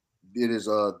 It is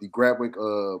the Gradwick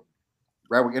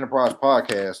Enterprise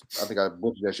Podcast. I think I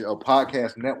butchered that shit. A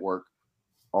podcast network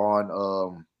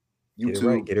on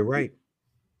YouTube. Get it right.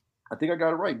 I think I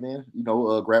got it right, man.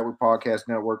 Gradwick Podcast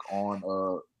Network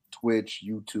on Twitch,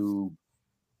 YouTube,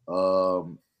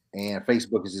 and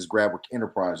Facebook is just Gradwick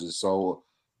Enterprises. So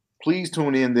please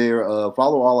tune in there.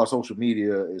 Follow all our social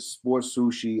media. It's Sports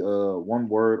Sushi, one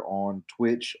word on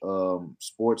Twitch,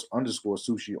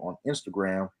 sports_sushi on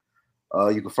Instagram.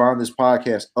 You can find this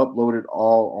podcast uploaded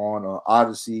all on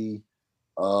Odyssey,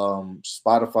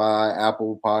 Spotify,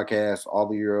 Apple Podcasts, all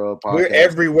of your podcasts. We're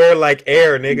everywhere like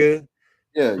air, nigga.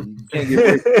 Yeah, you can't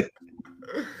get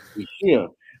rid.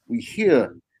 We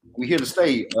here to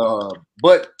stay.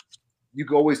 But you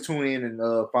can always tune in and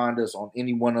find us on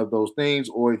any one of those things,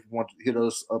 or if you want to hit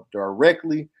us up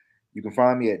directly, you can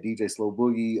find me at DJ Slow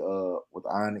Boogie with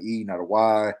I and E, not a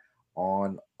Y,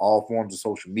 on all forms of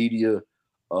social media.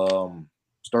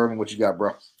 Sterling, what you got,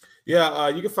 bro? Yeah,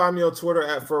 you can find me on Twitter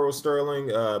at Furrow Sterling.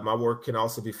 My work can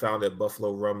also be found at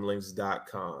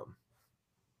BuffaloRumblings.com.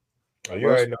 Oh, you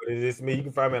already know it's me. You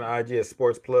can find me on IG at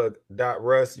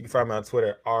sportsplug.russ. You can find me on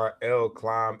Twitter at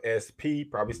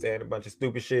RLClimbSP. Probably saying a bunch of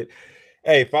stupid shit.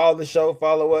 Hey, follow the show,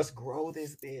 follow us, grow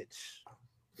this bitch.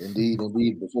 Indeed.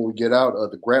 Before we get out,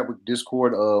 the Gradwick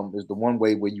Discord is the one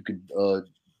way where you can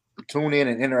tune in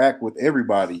and interact with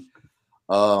everybody,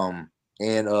 and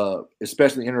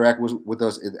especially interact with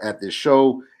us at this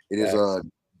show. It is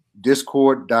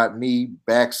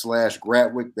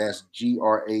discord.me/Gradwick. That's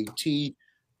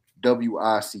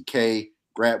GRATWICK,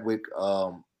 Gradwick.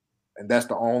 And that's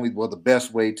the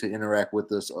best way to interact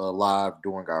with us live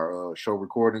during our show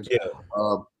recordings. Yeah.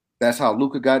 That's how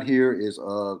Luca got here, is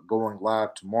going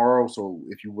live tomorrow. So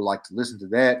if you would like to listen to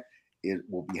that, it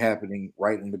will be happening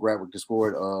right in the Gradwick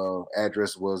Discord.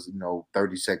 Address was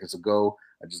 30 seconds ago.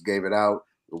 I just gave it out.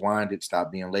 Rewind it.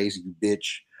 Stop being lazy, you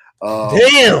bitch.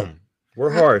 Damn, we're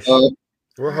harsh.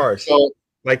 We're harsh. So,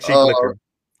 like cheap liquor.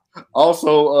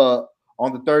 Also,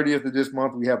 On the 30th of this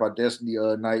month, we have our Destiny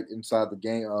night inside the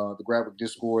game, the graphic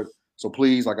Discord. So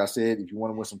please, like I said, if you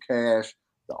want to win some cash,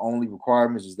 the only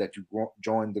requirement is that you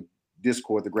join the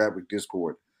Discord, the graphic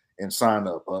Discord, and sign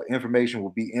up. Information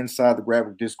will be inside the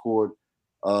graphic Discord.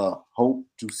 Hope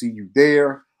to see you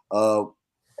there.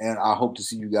 And I hope to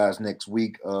see you guys next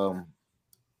week.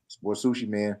 Sports Sushi,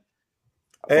 man.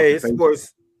 Hey, it's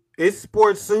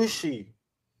sports sushi.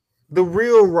 The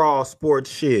real raw sports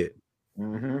shit.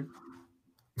 Mm-hmm.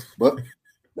 But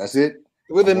that's it.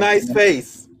 With a nice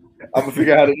face. I'm gonna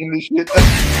figure out how to end this shit.